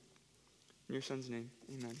we are. In your Son's name,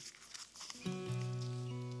 amen.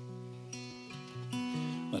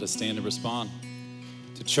 Let us stand and respond.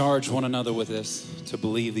 To charge one another with this, to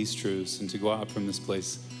believe these truths, and to go out from this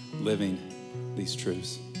place living these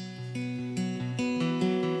truths.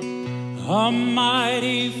 A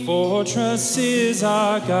mighty fortress is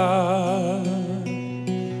our God,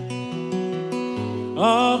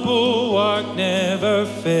 a bulwark never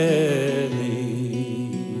failing,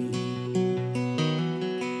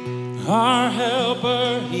 our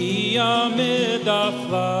helper, he amid the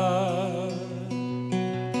flood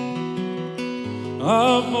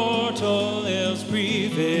of mortal ills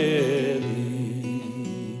prevailing.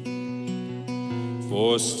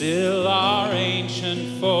 For still our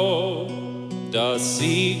ancient foe does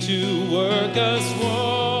seek to work us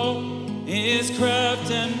woe. His craft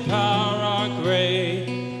and power are great,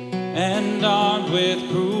 and armed with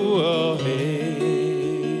cruel hate.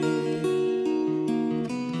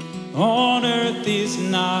 On earth is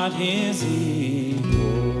not his equal.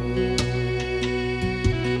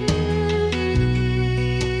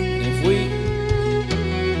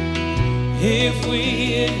 If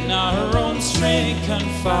we in our own strength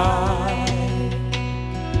confide,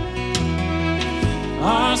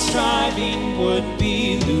 our striving would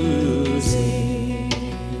be losing.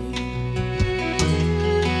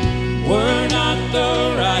 Were not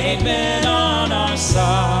the right men on our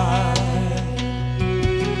side,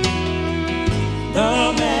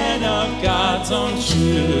 the man of God's own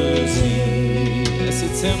choosing. Yes,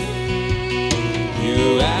 it's him.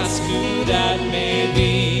 You ask who that may be.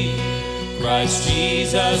 Christ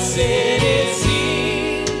Jesus, it is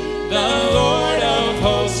he, the Lord of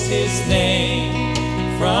hosts, his name,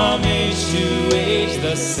 from age to age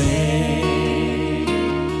the same.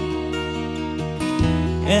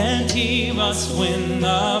 And he must win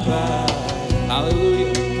the battle.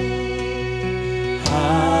 Hallelujah.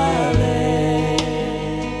 Hallelujah.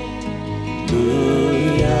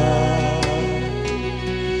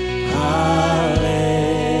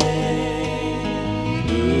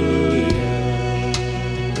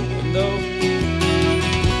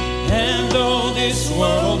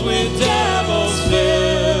 World with devils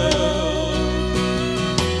filled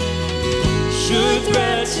should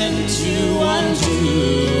threaten to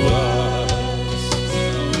undo us.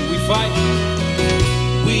 We fight.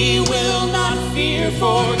 We will not fear,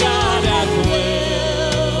 for God hath willed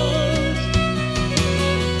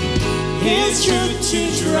his truth to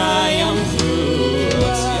triumph through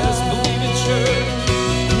us. Yes, believe it, church.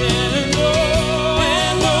 And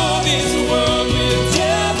though this world with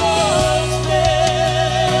devils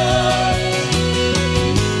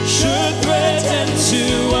to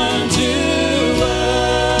undo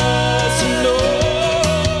us, no,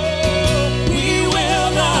 we will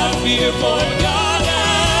not fear, for God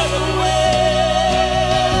hath willed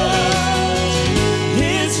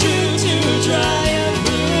his truth to triumph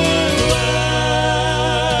through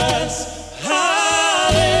us.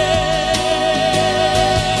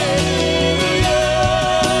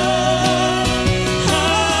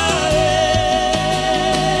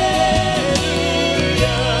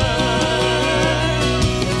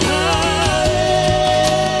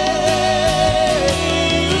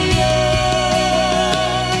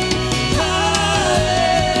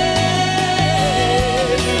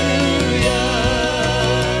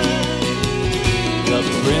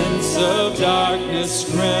 darkness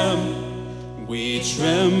grim, we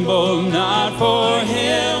tremble not for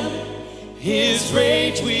him. His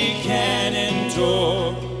rage we can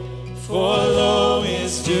endure, for lo,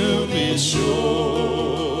 his doom is sure.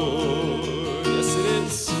 Yes, it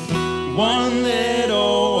is. One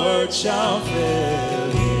little word shall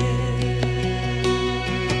fail him.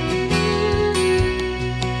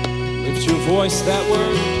 Lift your voice, that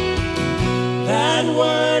word. That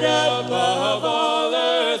word above all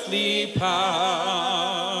earthly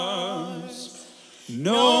powers,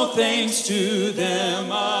 no thanks to them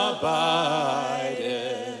abideth.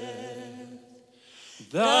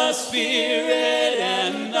 The Spirit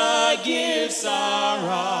and the gifts are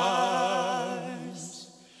ours,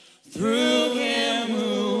 through him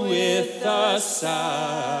who with us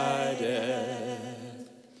sideth.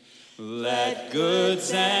 Let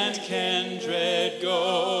goods and kindred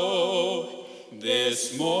go,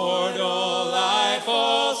 this mortal life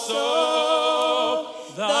also,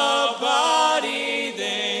 the body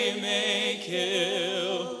they may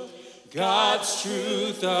kill, God's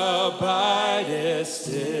truth abideth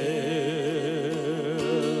still.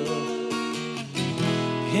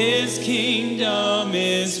 His kingdom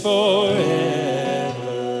is forever.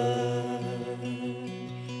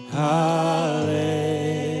 Hallelujah.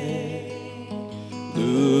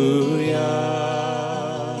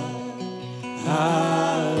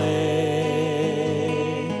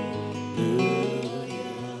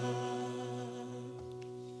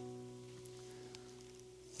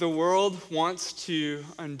 The world wants to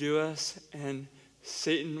undo us, and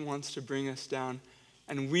Satan wants to bring us down,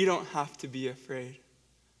 and we don't have to be afraid.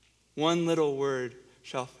 One little word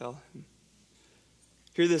shall fail him.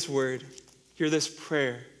 Hear this word, hear this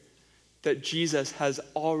prayer that Jesus has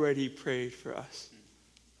already prayed for us.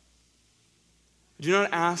 Do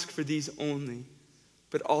not ask for these only,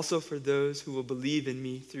 but also for those who will believe in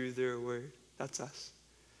me through their word. That's us.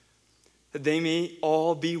 That they may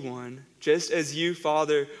all be one, just as you,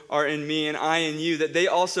 Father, are in me and I in you, that they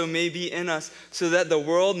also may be in us, so that the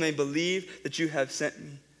world may believe that you have sent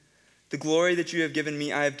me. The glory that you have given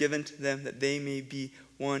me, I have given to them, that they may be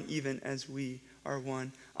one, even as we are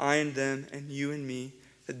one. I and them, and you and me,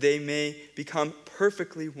 that they may become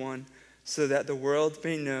perfectly one, so that the world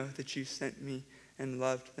may know that you sent me and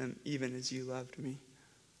loved them, even as you loved me.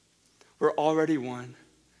 We're already one.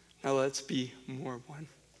 Now let's be more one.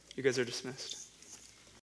 You guys are dismissed.